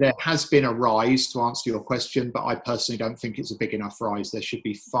there has been a rise, to answer your question, but I personally don't think it's a big enough rise. There should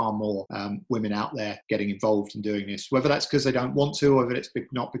be far more women out there getting involved in doing this. Whether that's because they don't want to, or whether it's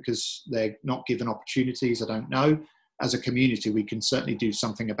not because they're not given opportunities, I don't know. As a community, we can certainly do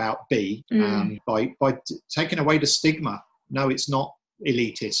something about by taking away the stigma. No, it's not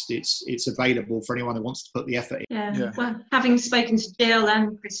elitist. It's available for anyone who wants to put the effort in. Yeah. Well, having spoken to Jill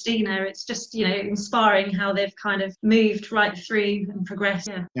and Christina, it's just inspiring how they've kind of moved right through and progressed.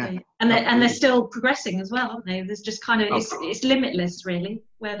 Yeah. And they're still progressing as well, aren't they? There's just kind of it's limitless, really,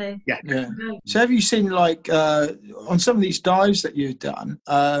 where they go. So have you seen on some of these dives that you've done?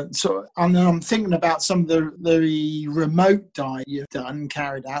 And I'm thinking about some of the remote dive you've done,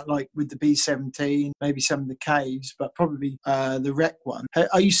 carried out, like with the B-17, maybe some of the caves, but probably the wreck one.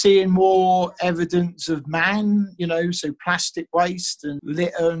 Are you seeing more evidence of man? So plastic waste and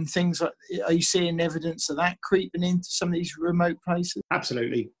litter and things like. Are you seeing evidence of that creeping into some of these remote places?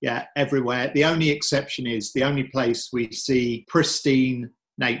 Absolutely, yeah, everywhere. The only exception is the only place we see pristine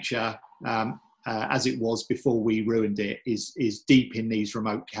nature as it was before we ruined it is deep in these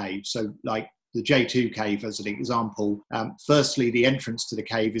remote caves. So like the J2 cave as an example, firstly the entrance to the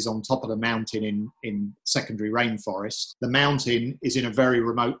cave is on top of the mountain in secondary rainforest. The mountain is in a very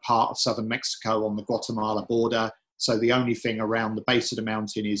remote part of southern Mexico on the Guatemala border, so the only thing around the base of the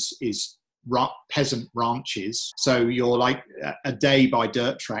mountain is peasant ranches. So you're like a day by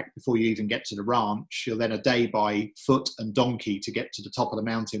dirt track before you even get to the ranch. You're then a day by foot and donkey to get to the top of the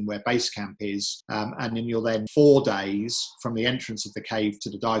mountain where base camp is. And then you're then 4 days from the entrance of the cave to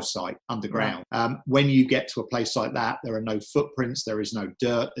the dive site underground. Right. When you get to a place like that, there are no footprints, there is no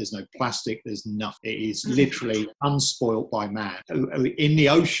dirt, there's no plastic, there's nothing. It is literally unspoilt by man. In the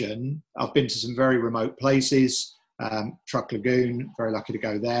ocean, I've been to some very remote places. Truck Lagoon, very lucky to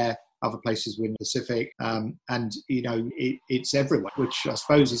go there. Other places within the Pacific, and it's everywhere, which I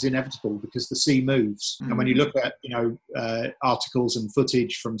suppose is inevitable because the sea moves. And when you look at articles and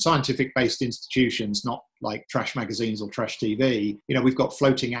footage from scientific-based institutions, not like trash magazines or trash TV, we've got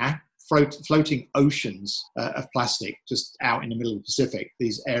floating oceans of plastic just out in the middle of the Pacific.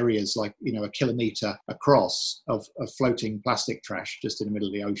 These areas like a kilometre across of floating plastic trash just in the middle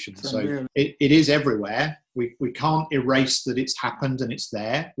of the ocean. So it is everywhere. We can't erase that it's happened and it's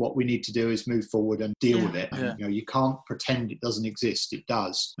there. What we need to do is move forward and deal with it. And, you can't pretend it doesn't exist. It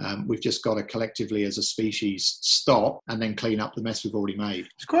does. We've just got to collectively as a species stop and then clean up the mess we've already made.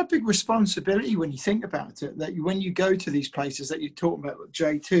 It's quite a big responsibility when you think about it, that when you go to these places that you're talking about with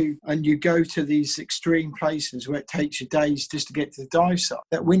J2 and you go to these extreme places where it takes you days just to get to the dive site,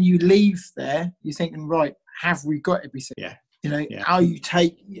 that when you leave there, you're thinking, right, have we got everything? Yeah. How you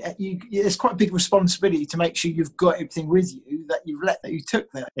take it's quite a big responsibility to make sure you've got everything with you that you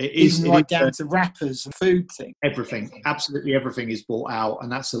took there. It is even right down to wrappers and food things. Everything, absolutely everything is brought out,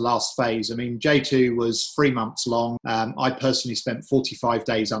 and that's the last phase. I mean, J2 was 3 months long. I personally spent 45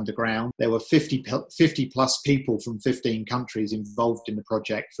 days underground. There were 50 plus people from 15 countries involved in the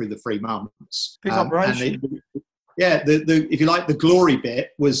project through the 3 months. Big operation. If you like, the glory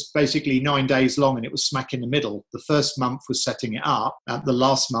bit was basically 9 days long, and it was smack in the middle. The first month was setting it up. The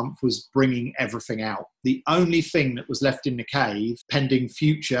last month was bringing everything out. The only thing that was left in the cave, pending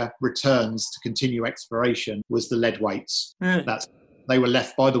future returns to continue exploration, was the lead weights. They were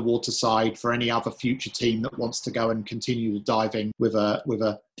left by the waterside for any other future team that wants to go and continue the diving with a.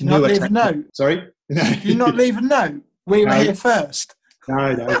 Do you not leave a note? Sorry? Do you not leave a note? We were here first.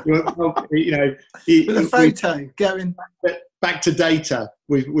 No. With a photo going back to data.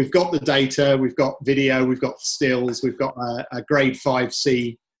 We've got the data. We've got video. We've got stills. We've got a grade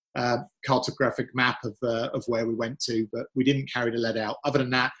 5C cartographic map of where we went to, but we didn't carry the lead out. Other than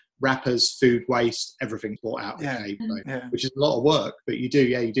that, wrappers, food waste, everything's brought out of the cave, which is a lot of work, but you do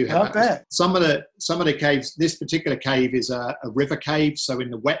have that. Some of the caves, this particular cave is a river cave, so in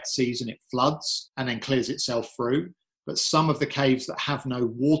the wet season it floods and then clears itself through. But some of the caves that have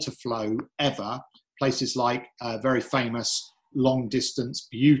no water flow ever, places like a very famous long distance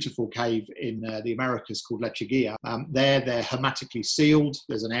beautiful cave in the Americas called Lechuguilla, they're hermetically sealed.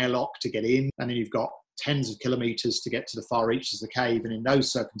 There's an airlock to get in, and then you've got tens of kilometers to get to the far reaches of the cave. And in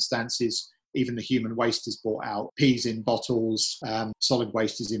those circumstances, even the human waste is brought out. Peas in bottles, solid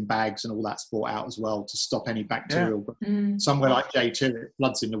waste is in bags, and all that's brought out as well to stop any bacterial. Somewhere like J2, it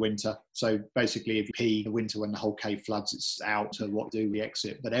floods in the winter. So basically, if you pee in the winter when the whole cave floods, it's out to what do we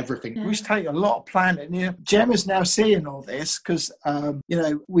exit. But everything. We used to take a lot of planning. You know, Gemma's now seeing all this because,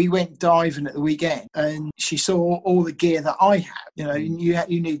 we went diving at the weekend and she saw all the gear that I have. You know,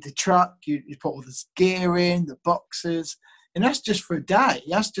 you need the truck, you put all this gear in, the boxes, and that's just for a day.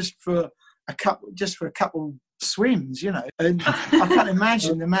 That's just for a couple swims, you know, and I can't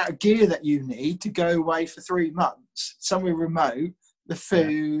imagine the amount of gear that you need to go away for 3 months somewhere remote, the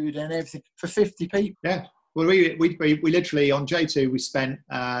food and everything for 50 people. Yeah. Well, we literally on J2 we spent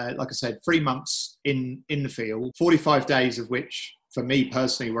like I said 3 months in the field, 45 days of which for me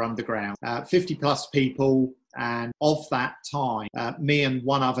personally were underground, 50 plus people. And of that time, me and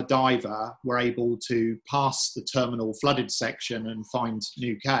one other diver were able to pass the terminal flooded section and find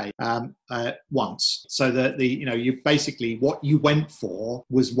new cave once. So that you basically what you went for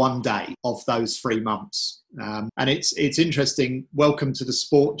was 1 day of those 3 months. And it's interesting. Welcome to the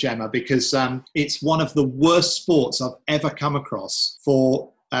sport, Gemma, because it's one of the worst sports I've ever come across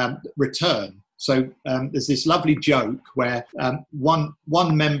for return. So there's this lovely joke where one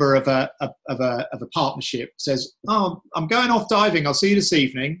member of a partnership says, "Oh, I'm going off diving. I'll see you this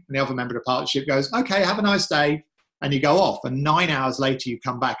evening." And the other member of the partnership goes, "Okay, have a nice day." And you go off. And 9 hours later, you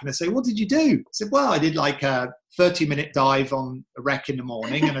come back and they say, "What did you do?" I said, "Well, I did like a 30-minute dive on a wreck in the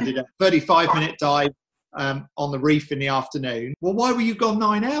morning, and I did a 35-minute dive on the reef in the afternoon." "Well, why were you gone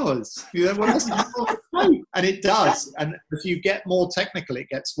 9 hours?" Well, that's not true. And it does. And if you get more technical, it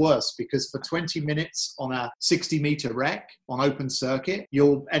gets worse, because for 20 minutes on a 60-meter wreck on open circuit,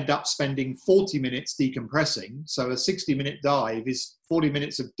 you'll end up spending 40 minutes decompressing. So a 60-minute dive is 40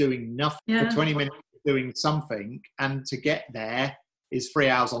 minutes of doing nothing for 20 minutes of doing something. And to get there is 3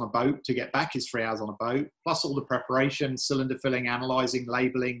 hours on a boat. To get back is 3 hours on a boat, plus all the preparation, cylinder filling, analysing,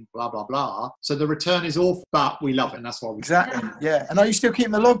 labelling, blah, blah, blah. So the return is awful, but we love it, and that's why we Yeah. And are you still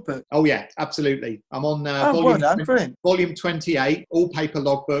keeping the logbook? Oh, yeah, absolutely. I'm on volume 28, all paper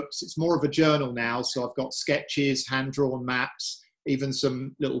logbooks. It's more of a journal now, so I've got sketches, hand-drawn maps, even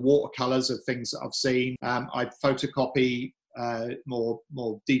some little watercolours of things that I've seen. I photocopy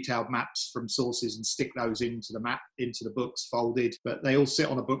more detailed maps from sources and stick those into the books folded, but they all sit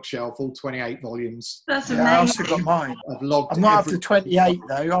on a bookshelf, all 28 volumes. That's amazing. I also got mine. I've logged. I'm not up to 28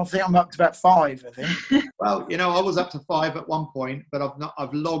 though. I think I'm up to about 5. I think. Well, I was up to 5 at one point, but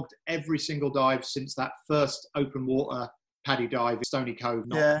I've logged every single dive since that first open water paddy dive in Stony Cove.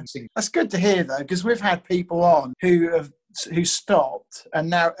 That's good to hear though, because we've had people on who stopped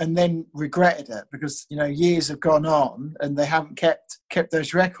and then regretted it, because years have gone on and they haven't kept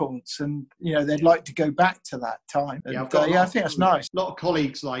those records, and they'd like to go back to that time. And, I think that's nice. A lot of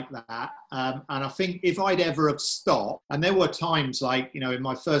colleagues like that, and I think if I'd ever have stopped, and there were times like in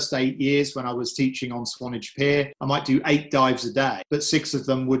my first 8 years when I was teaching on Swanage Pier, I might do 8 dives a day, but 6 of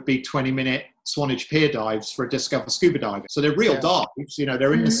them would be 20-minute Swanage Pier dives for a Discover Scuba Diver. So they're real dives,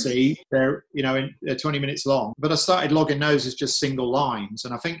 they're in the sea, they're 20 minutes long. But I started logging those as just single lines.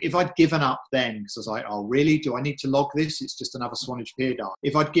 And I think if I'd given up then, because I was like, oh really, do I need to log this? It's just another Swanage Pier dive.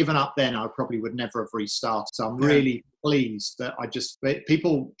 If I'd given up then, I probably would never have restarted. So I'm really pleased that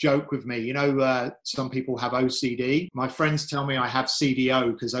people joke with me, some people have OCD. My friends tell me I have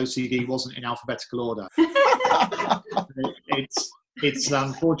CDO because OCD wasn't in alphabetical order. It's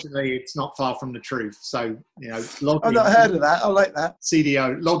unfortunately it's not far from the truth. So logging, I've not heard of that. I like that.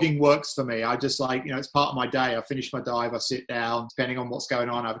 CDO logging works for me. I just like it's part of my day. I finish my dive, I sit down, depending on what's going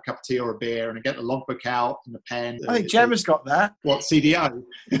on, I have a cup of tea or a beer, and I get the logbook out and the pen. I think Gemma's got that. What, CDO?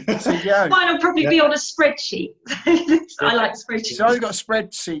 CDO. Mine will probably be on a spreadsheet. I like spreadsheets. So I've got a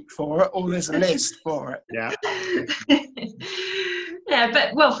spreadsheet for it, or there's a list for it. Yeah.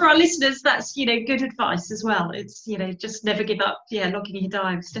 Yeah, but for our listeners, that's good advice as well. It's just never give up. Logging your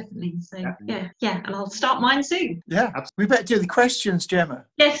dives, definitely. So yeah, and I'll start mine soon. Yeah, we better do the questions, Gemma.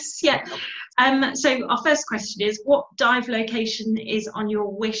 Yes, yeah. So our first question is, what dive location is on your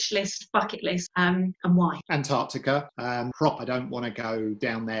wish list, bucket list, and why? Antarctica. I don't want to go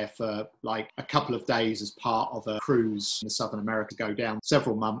down there for like a couple of days as part of a cruise in Southern America. Go down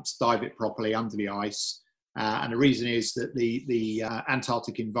several months, dive it properly under the ice. And the reason is that the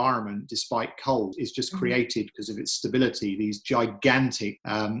Antarctic environment, despite cold, is just created because of its stability. These gigantic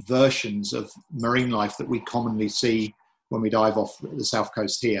versions of marine life that we commonly see when we dive off the south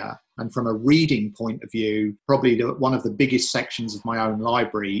coast here. And from a reading point of view, probably one of the biggest sections of my own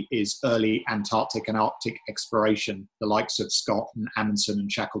library is early Antarctic and Arctic exploration, the likes of Scott and Amundsen and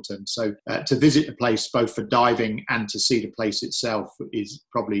Shackleton. So to visit the place, both for diving and to see the place itself, is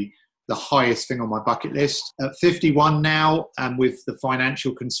probably the highest thing on my bucket list. At 51 now, and with the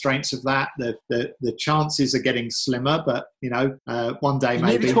financial constraints of that, the chances are getting slimmer, but one day you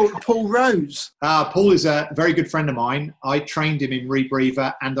maybe. Need to talk Paul Rose. Paul is a very good friend of mine. I trained him in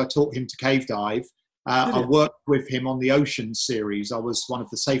rebreather and I taught him to cave dive. I worked with him on the Ocean series. I was one of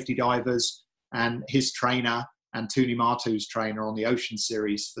the safety divers and his trainer, and Tuni Martu's trainer on the Ocean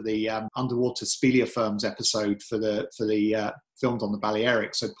series for the underwater speleoforms episode for the filmed on the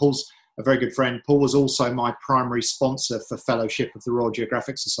Balearic. So Paul's a very good friend. Paul was also my primary sponsor for fellowship of the Royal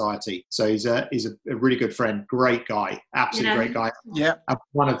Geographic Society. So he's a really good friend, great guy, absolutely great guy. Yeah, and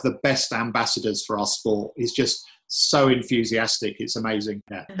one of the best ambassadors for our sport. He's just so enthusiastic. It's amazing.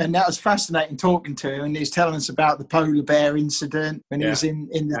 Yeah. And that was fascinating talking to him. And he's telling us about the polar bear incident when he was in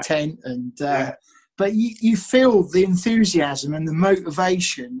the tent. And but you feel the enthusiasm and the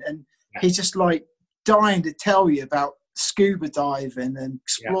motivation, and he's just like dying to tell you about scuba diving and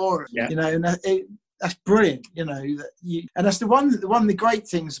exploring, and that's brilliant, and that's one of the great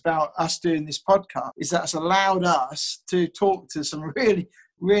things about us doing this podcast, is that it's allowed us to talk to some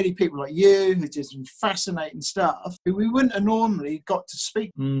really people like you who did some fascinating stuff who we wouldn't have normally got to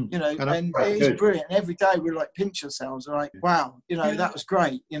speak, and it is brilliant. And every day we like pinch ourselves, like, wow, that was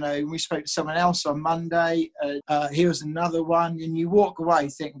great. We spoke to someone else on Monday, here was another one, and you walk away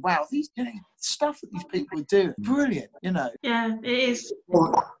thinking, wow, these stuff that these people are doing, brilliant. Yeah, it is.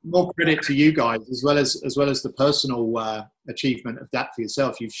 More credit to you guys, as well as the personal achievement of that for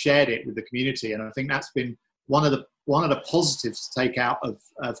yourself. You've shared it with the community, and I think that's been one of the positives to take out of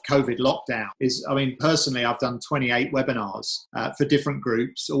COVID lockdown. Is, I mean, personally, I've done 28 webinars for different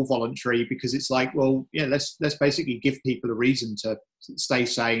groups, all voluntary, because it's like, well, let's basically give people a reason to stay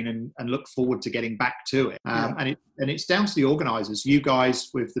sane and look forward to getting back to it. And it's down to the organisers, you guys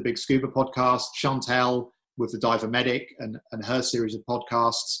with the Big Scuba podcast, Chantel with the Diver Medic and her series of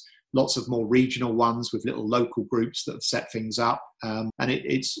podcasts, lots of more regional ones with little local groups that have set things up. And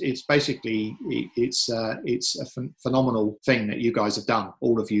it's basically a phenomenal thing that you guys have done,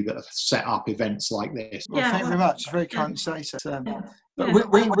 all of you that have set up events like this. Well, thank you very much. It's very kind to say so. But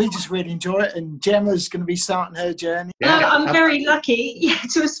we just really enjoy it, and Gemma's going to be starting her journey. I'm very lucky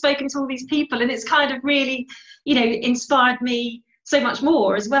to have spoken to all these people, and it's kind of really, inspired me so much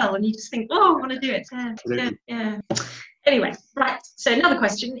more as well. And you just think, I want to do it. Yeah. Anyway, right. So another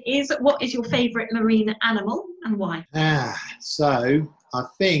question is, what is your favourite marine animal and why? So I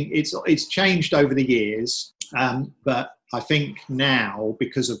think it's changed over the years, but I think now,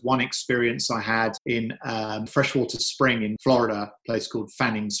 because of one experience I had in freshwater spring in Florida, a place called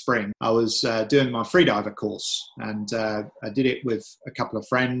Fanning Spring, I was doing my freediver course, and I did it with a couple of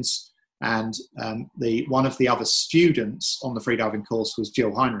friends. And one of the other students on the freediving course was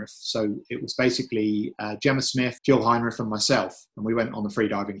Jill Heinrich. So it was basically Gemma Smith, Jill Heinrich and myself. And we went on the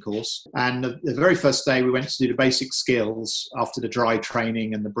freediving course. And the very first day we went to do the basic skills after the dry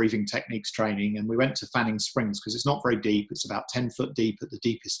training and the breathing techniques training. And we went to Fanning Springs because it's not very deep. It's about 10 foot deep at the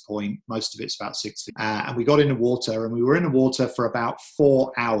deepest point. Most of it's about 6 feet. And we got in the water, and we were in the water for about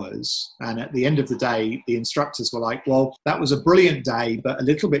 4 hours. And at the end of the day, the instructors were like, well, that was a brilliant day, but a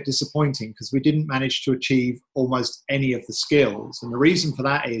little bit disappointing, because we didn't manage to achieve almost any of the skills. And the reason for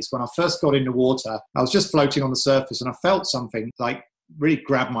that is, when I first got in the water, I was just floating on the surface and I felt something like really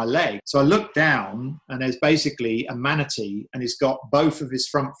grab my leg. So I looked down, and there's basically a manatee, and he's got both of his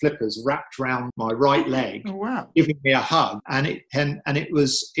front flippers wrapped around my right leg, giving me a hug. And it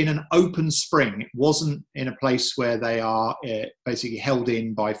was in an open spring. It wasn't in a place where they are basically held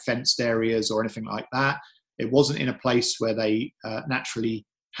in by fenced areas or anything like that. It wasn't in a place where they naturally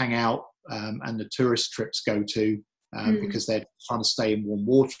hang out and the tourist trips go to because they're trying to stay in warm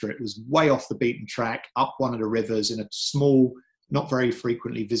water. It was way off the beaten track, up one of the rivers in a small, not very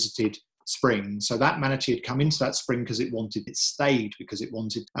frequently visited spring. So that manatee had come into that spring because it wanted, it stayed because it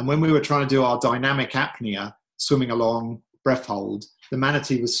wanted. And when we were trying to do our dynamic apnea, swimming along, breath hold, the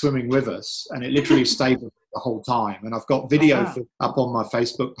manatee was swimming with us, and it literally stayed the whole time. And I've got video up on my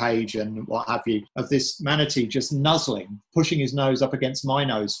Facebook page and what have you of this manatee just nuzzling, pushing his nose up against my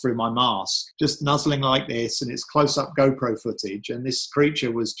nose through my mask, just nuzzling like this, and it's close-up GoPro footage. And this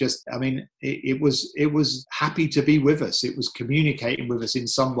creature was just, I mean, it was happy to be with us. It was communicating with us in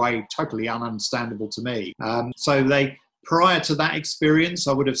some way totally ununderstandable to me. Prior to that experience,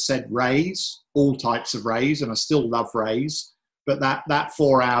 I would have said rays, all types of rays, and I still love rays. But that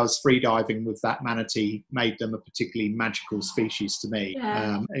 4 hours free diving with that manatee made them a particularly magical species to me.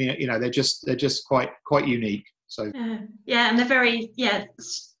 Yeah. They're just quite unique. So yeah, and they're very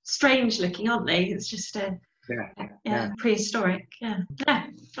strange looking, aren't they? It's just prehistoric. Yeah.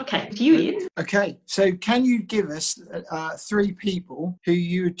 Okay, to you, Ian. Okay, so can you give us 3 people who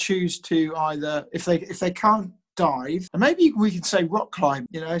you would choose to either, if they can't dive, and maybe we can say rock climb,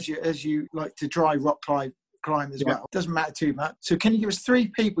 as you like to dry rock climb as well. Doesn't matter too much. So can you give us 3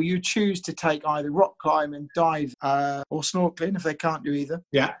 people you choose to take either rock climb and dive or snorkeling if they can't do either?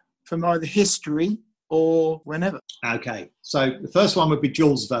 Yeah. From either history or whenever. Okay. So the first one would be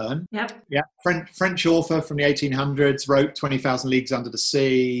Jules Verne. Yep. Yeah. French author from the 1800s, wrote 20,000 Leagues Under the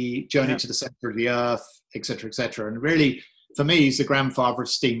Sea, Journey to the Centre of the Earth, etc., etc. And really, for me, he's the grandfather of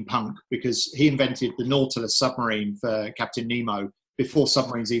steampunk because he invented the Nautilus submarine for Captain Nemo before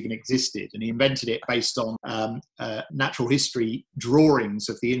submarines even existed. And he invented it based on natural history drawings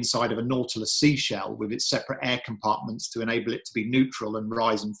of the inside of a Nautilus seashell with its separate air compartments to enable it to be neutral and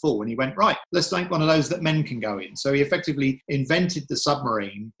rise and fall. And he went, right, let's make one of those that men can go in. So he effectively invented the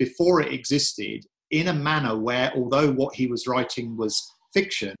submarine before it existed in a manner where, although what he was writing was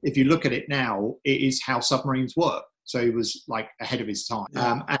fiction, if you look at it now, it is how submarines work. So he was like ahead of his time.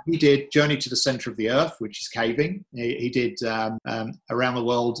 And he did Journey to the Centre of the Earth, which is caving. He did Around the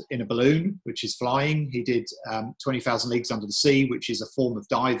World in a Balloon, which is flying. He did 20,000 Leagues Under the Sea, which is a form of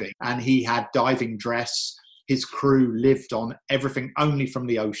diving. And he had diving dress. His crew lived on everything only from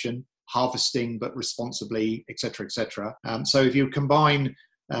the ocean, harvesting but responsibly, etc., etc. So if you combine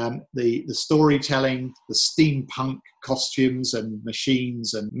the storytelling, the steampunk costumes and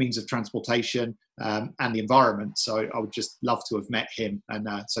machines and means of transportation, and the environment. So I would just love to have met him, and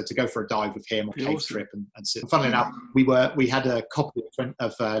so to go for a dive with him on a cave trip and sit. Funnily enough, we had a copy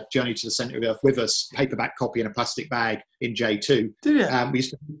of Journey to the Centre of the Earth with us, paperback copy in a plastic bag in J2. Did you? We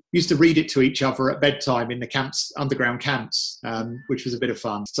used to read it to each other at bedtime in the camps, underground camps, which was a bit of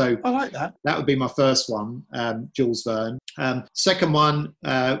fun. So I like that. That would be my first one, Jules Verne. Second one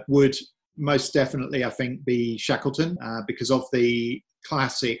would most definitely, I think, be Shackleton, because of the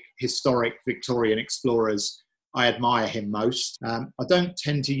classic historic Victorian explorers. I admire him most. I don't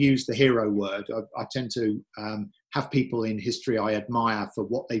tend to use the hero word. I tend to have people in history I admire for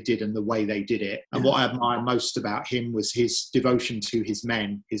what they did and the way they did it. And what I admire most about him was his devotion to his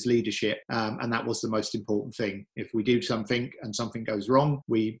men, his leadership. And that was the most important thing. If we do something and something goes wrong,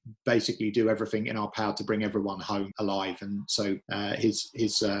 we basically do everything in our power to bring everyone home alive. And so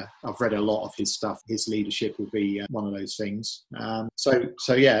I've read a lot of his stuff. His leadership will be one of those things.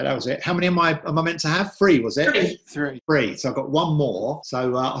 So yeah, that was it. How many am I meant to have? 3, was it? 3. So I've got one more.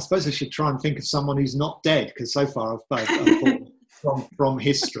 So I suppose I should try and think of someone who's not dead, because so far I've thought from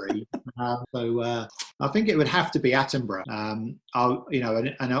history. So I think it would have to be Attenborough. And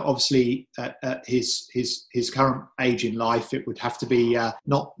obviously at his current age in life, it would have to be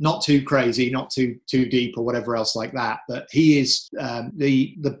not too crazy, not too deep or whatever else like that. But he is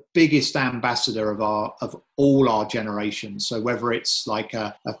the biggest ambassador of all our generations. So whether it's like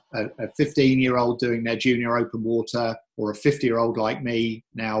a 15-year-old doing their junior open water, or a 50-year-old like me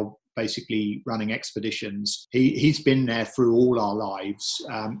now basically running expeditions, he's been there through all our lives,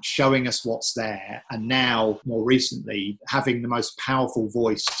 showing us what's there, and now more recently having the most powerful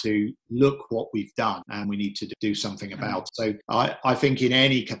voice to look what we've done and we need to do something about. So I think in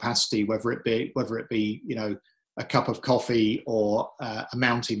any capacity, whether it be a cup of coffee or a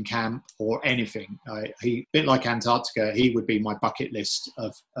mountain camp or anything, a bit like Antarctica, he would be my bucket list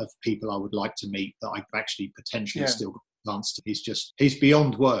of people I would like to meet that I've actually potentially still chance to. He's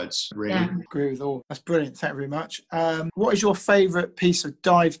beyond words, really. Yeah, I agree with all. That's brilliant. Thank you very much. What is your favourite piece of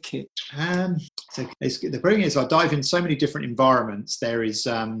dive kit? So the thing is, I dive in so many different environments. Do you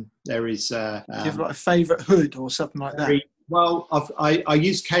have like a favourite hood or something like that? Well, I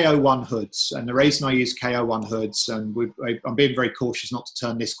use KO1 hoods, and the reason I use KO1 hoods, and I'm being very cautious not to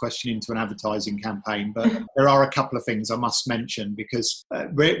turn this question into an advertising campaign, but there are a couple of things I must mention, because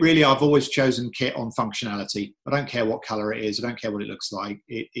really I've always chosen kit on functionality. I don't care what colour it is, I don't care what it looks like.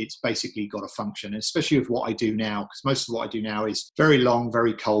 It's basically got a function, especially with what I do now, because most of what I do now is very long,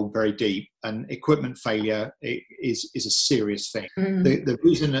 very cold, very deep. and equipment failure is a serious thing. The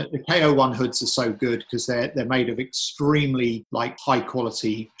reason that the KO1 hoods are so good because they're made of extremely high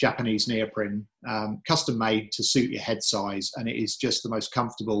quality Japanese neoprene, custom made to suit your head size, and it is just the most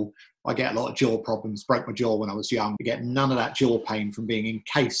comfortable. I get a lot of jaw problems, broke my jaw when I was young. I get none of that jaw pain from being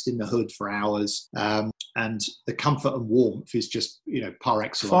encased in the hood for hours. And the comfort and warmth is just, par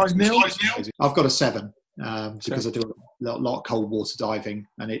excellence. 5 mil? I've got a 7. Because I do a lot of cold water diving,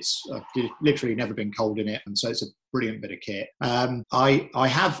 and I've literally never been cold in it, and so it's a brilliant bit of kit.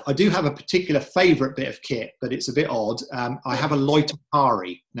 I do have a particular favourite bit of kit, but it's a bit odd. I have a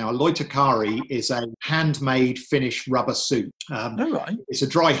Loitakari. Now, a Loitakari is a handmade Finnish rubber suit. Right. It's a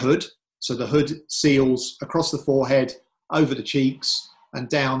dry hood, so the hood seals across the forehead, over the cheeks, and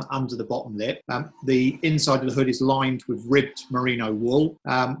down under the bottom lip. The inside of the hood is lined with ribbed merino wool.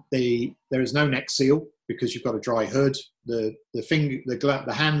 There is no neck seal because you've got a dry hood. The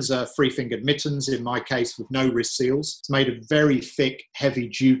hands are free-fingered mittens, in my case, with no wrist seals. It's made of very thick,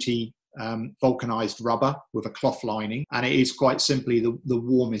 heavy-duty vulcanized rubber with a cloth lining, and it is quite simply the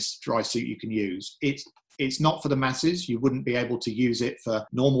warmest dry suit you can use. It's not for the masses. You wouldn't be able to use it for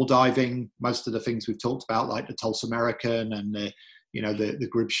normal diving. Most of the things we've talked about, like the Tulsa American and the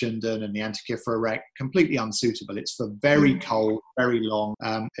Gribshunden and the Antikythera wreck, completely unsuitable. It's for very cold, very long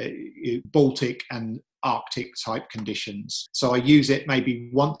Baltic and Arctic type conditions. So I use it maybe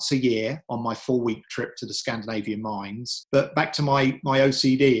once a year on my 4-week trip to the Scandinavian mines. But back to my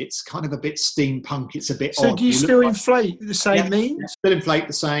OCD, it's kind of a bit steampunk. It's a bit odd. So do you still inflate the same means? Still inflate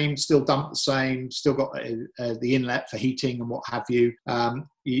the same, still dump the same, still got the inlet for heating and what have you.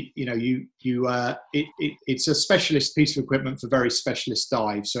 It's a specialist piece of equipment for very specialist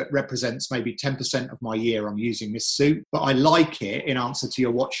dives. So it represents maybe 10% of my year I'm using this suit. But I like it, in answer to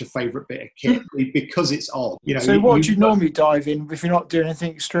what's your favourite bit of kit, because it's odd. So what do you normally dive in if you're not doing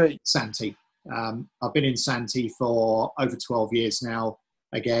anything extreme? Santee. I've been in Santee for over 12 years now.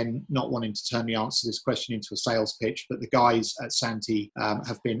 Again, not wanting to turn the answer to this question into a sales pitch, but the guys at Santee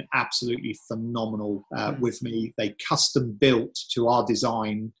have been absolutely phenomenal with me. They custom built to our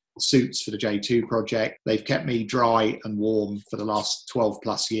design suits for the J2 project. They've kept me dry and warm for the last 12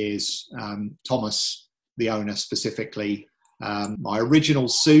 plus years. Thomas, the owner specifically. My original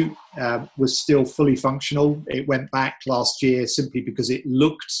suit was still fully functional. It went back last year simply because it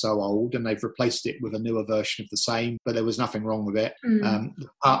looked so old, and they've replaced it with a newer version of the same, but there was nothing wrong with it.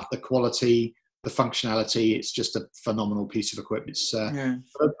 The quality, the functionality, it's just a phenomenal piece of equipment.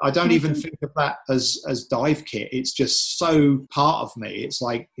 I don't even think of that as dive kit. It's just so part of me. It's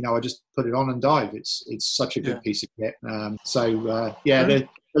like, I just put it on and dive. It's such a good piece of kit. The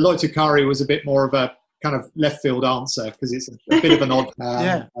Loitakari was a bit more of a kind of left field answer because it's a bit of an odd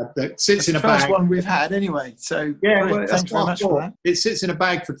that sits in a bag. First one we've had anyway, so thanks very much for that. It sits in a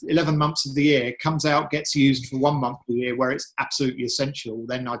bag for 11 months of the year, comes out, gets used for 1 month of the year where it's absolutely essential.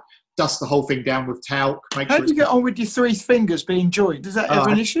 Then I dust the whole thing down with talc. How do you get on with your 3 fingers being joined? Is that ever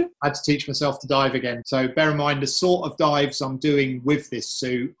an issue? I had to teach myself to dive again. So bear in mind the sort of dives I'm doing with this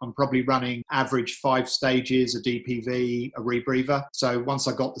suit, I'm probably running average 5 stages, a DPV, a rebreather. So once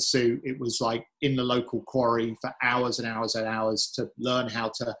I got the suit, it was like in the local quarry for hours and hours and hours to learn how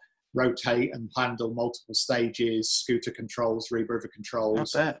to rotate and handle multiple stages, scooter controls, rebreather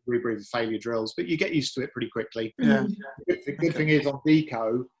controls, rebreather failure drills. But you get used to it pretty quickly. Yeah. The good thing is on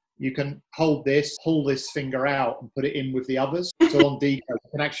Deco, you can hold this, pull this finger out and put it in with the others. So on Deco, you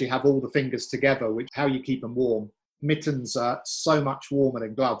can actually have all the fingers together, which how you keep them warm. Mittens are so much warmer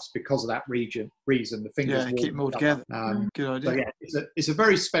than gloves because of that reason. The fingers keep them all together. Good idea. So it's a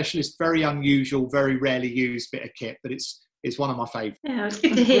very specialist, very unusual, very rarely used bit of kit, but it's one of my favourites. Yeah, it's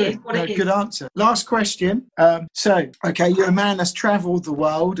good to hear what it is. Good answer. Last question. You're a man that's travelled the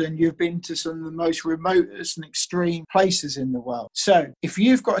world and you've been to some of the most remotest and extreme places in the world. So if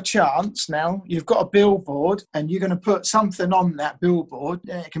you've got a chance now, you've got a billboard and you're going to put something on that billboard.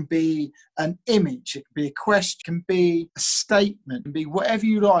 It can be an image, it can be a question, it can be a statement, it can be whatever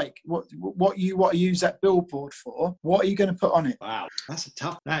you like, what you want to use that billboard for. What are you going to put on it? Wow, that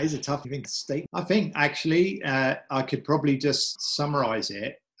is a tough statement. I think actually I could probably just summarize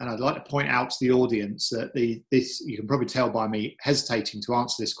it, and I'd like to point out to the audience that this you can probably tell by me hesitating to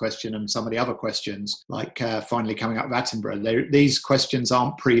answer this question and some of the other questions, like finally coming up with Attenborough. These questions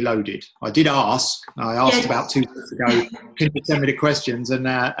aren't preloaded. I asked about 2 weeks ago, can you send me the questions?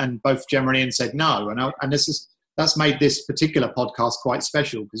 And both Gemma and Ian said no, and that's made this particular podcast quite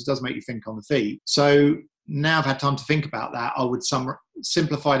special because it does make you think on the feet. So now I've had time to think about that. I would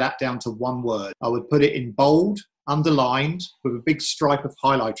simplify that down to one word. I would put it in bold, underlined with a big stripe of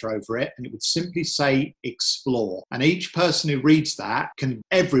highlighter over it, and it would simply say explore. And each person who reads that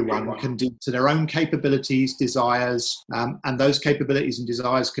everyone can do to their own capabilities, desires, and those capabilities and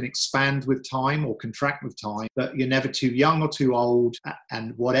desires can expand with time or contract with time, but you're never too young or too old,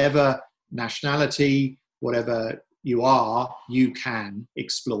 and whatever nationality, whatever you are, you can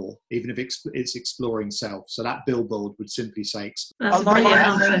explore, even if it's exploring self. So that billboard would simply say explore. I like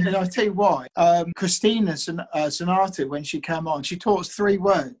that, and I'll tell you why. Christina Sonata, when she came on, she taught us 3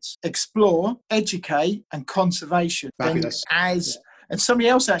 words: explore, educate, and conservation. Fabulous. And somebody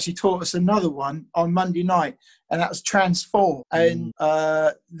else actually taught us another one on Monday night, and that was transform. And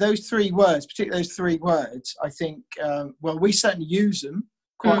those 3 words, particularly those 3 words, I think, we certainly use them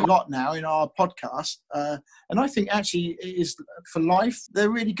quite a lot now in our podcast, and I think actually it is for life. They're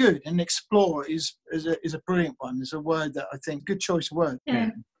really good, and explore is a brilliant one. It's a word that I think good choice of word.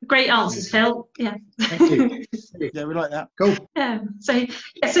 Yeah, great answers, Phil. Yeah, thank you. Yeah, we like that. Cool. Yeah. So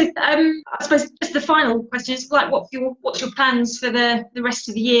I suppose just the final question is like, what's your plans for the rest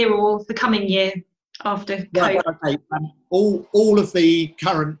of the year or the coming year after COVID? Okay. All of the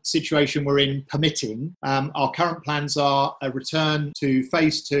current situation we're in permitting, our current plans are a return to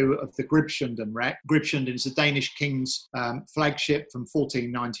phase 2 of the Gribshunden wreck. Gribshunden is a Danish king's flagship from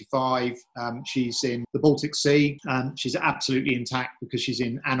 1495. She's in the Baltic Sea. She's absolutely intact because she's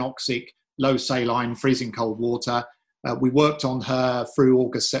in anoxic, low saline, freezing cold water. We worked on her through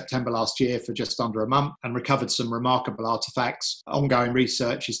August, September last year for just under a month and recovered some remarkable artefacts. Ongoing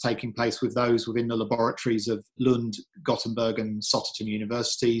research is taking place with those within the laboratories of Lund, Gothenburg and Sotterton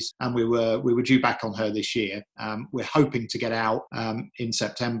universities. And we were due back on her this year. We're hoping to get out in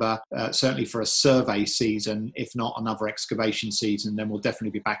September, certainly for a survey season, if not another excavation season. Then we'll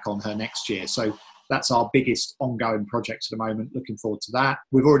definitely be back on her next year. So that's our biggest ongoing project at the moment. Looking forward to that.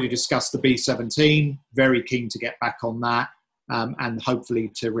 We've already discussed the B-17. Very keen to get back on that and hopefully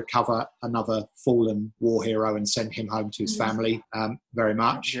to recover another fallen war hero and send him home to his family very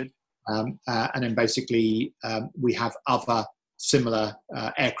much. And then basically we have other similar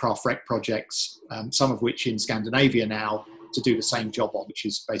aircraft wreck projects, some of which in Scandinavia now, to do the same job on, which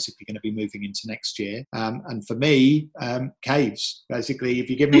is basically going to be moving into next year. And for me, caves. Basically, if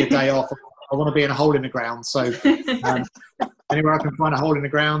you give me a day off, I want to be in a hole in the ground. So anywhere I can find a hole in the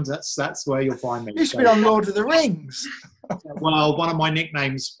ground, that's where you'll find me. You should be on Lord of the Rings. Well, one of my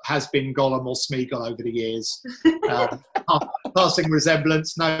nicknames has been Gollum or Smeagol over the years. Passing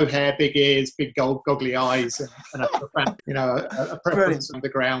resemblance, no hair, big ears, big goggly eyes, and a preference on the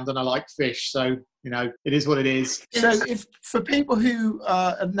ground, and I like fish. So, it is what it is. So if for people who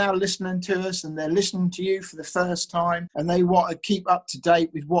are now listening to us and they're listening to you for the first time and they want to keep up to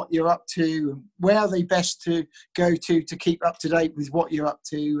date with what you're up to, where are they best to go to keep up to date with what you're up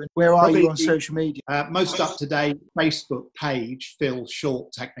to, and where are you on social media? Most up to date Facebook page, Phil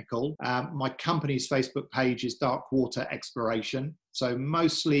Short Technical. My company's Facebook page is Dark Water Exploration. So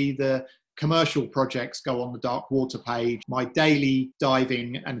mostly the commercial projects go on the Dark Water page. My daily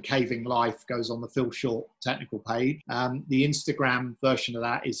diving and caving life goes on the Phil Short Technical page. The Instagram version of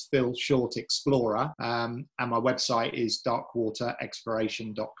that is Phil Short Explorer, and my website is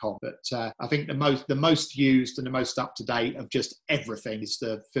darkwaterexploration.com. But I think the most used and the most up to date of just everything is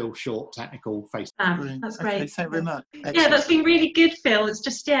the Phil Short Technical Facebook. That's great. Okay, thank you very much. Excellent. Yeah, that's been really good, Phil. It's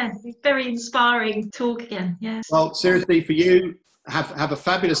just very inspiring talk again. Yeah. Well, seriously, for you, have a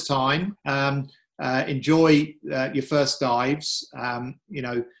fabulous time. Enjoy your first dives. And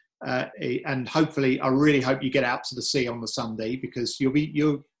hopefully, I really hope you get out to the sea on the Sunday, because you'll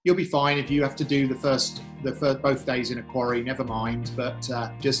be fine if you have to do the first both days in a quarry. Never mind, but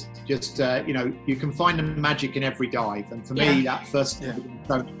just you can find the magic in every dive. And for me, that first day in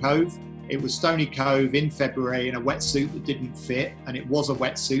Stony Cove. It was Stony Cove in February in a wetsuit that didn't fit, and it was a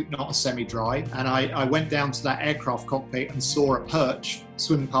wetsuit, not a semi-dry. And I went down to that aircraft cockpit and saw a perch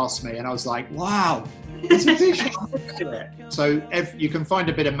swim past me, and I was like, wow, it's a fish. So you can find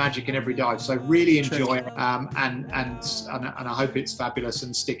a bit of magic in every dive. So really enjoy it, and I hope it's fabulous,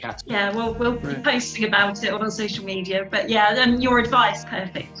 and stick at it. Yeah, well, we'll be posting about it on our social media. But yeah, and your advice,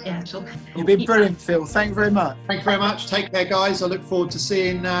 perfect. Yeah, sure. You've been brilliant, Phil. Thank you very much. Thank you very much. Take care, guys. I look forward to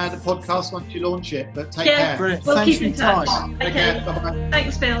seeing the podcast once you launch it. But take care. Brilliant. We'll Thanks keep in for your touch. time. Take care. Bye-bye.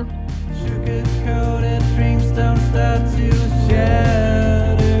 Thanks, Phil. Sugar-coated dreams don't start to shatter.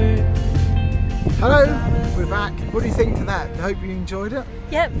 Hello, we're back. What do you think to that? I hope you enjoyed it.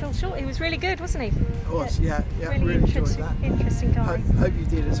 Yeah, Phil Short, he was really good, wasn't he? Of course, yeah, really enjoyed that. Interesting guy. Hope you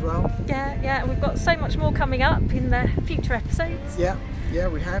did as well. Yeah, and we've got so much more coming up in the future episodes. Yeah,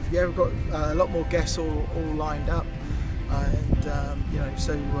 we have. Yeah, we've got a lot more guests all lined up, and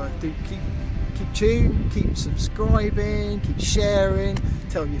so do keep keep tuned, keep subscribing, keep sharing,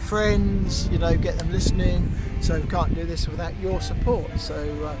 tell your friends, get them listening. So we can't do this without your support.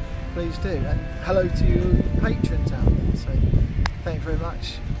 So please do. And hello to you patrons out there. So thank you very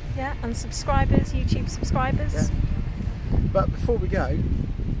much. Yeah, and subscribers, YouTube subscribers. Yeah. But before we go,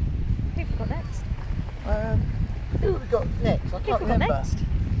 who have we got next? Who have we got next? I can't remember. Next?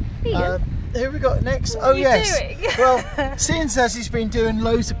 Ian? Who have we got next? What are you yes. doing? Well, seeing as he's been doing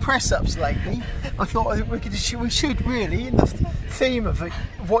loads of press ups lately, I thought we should really, in the theme of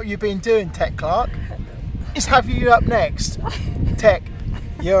what you've been doing, Tech Clark, is have you up next. Tech,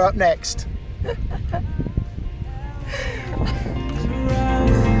 you're up next.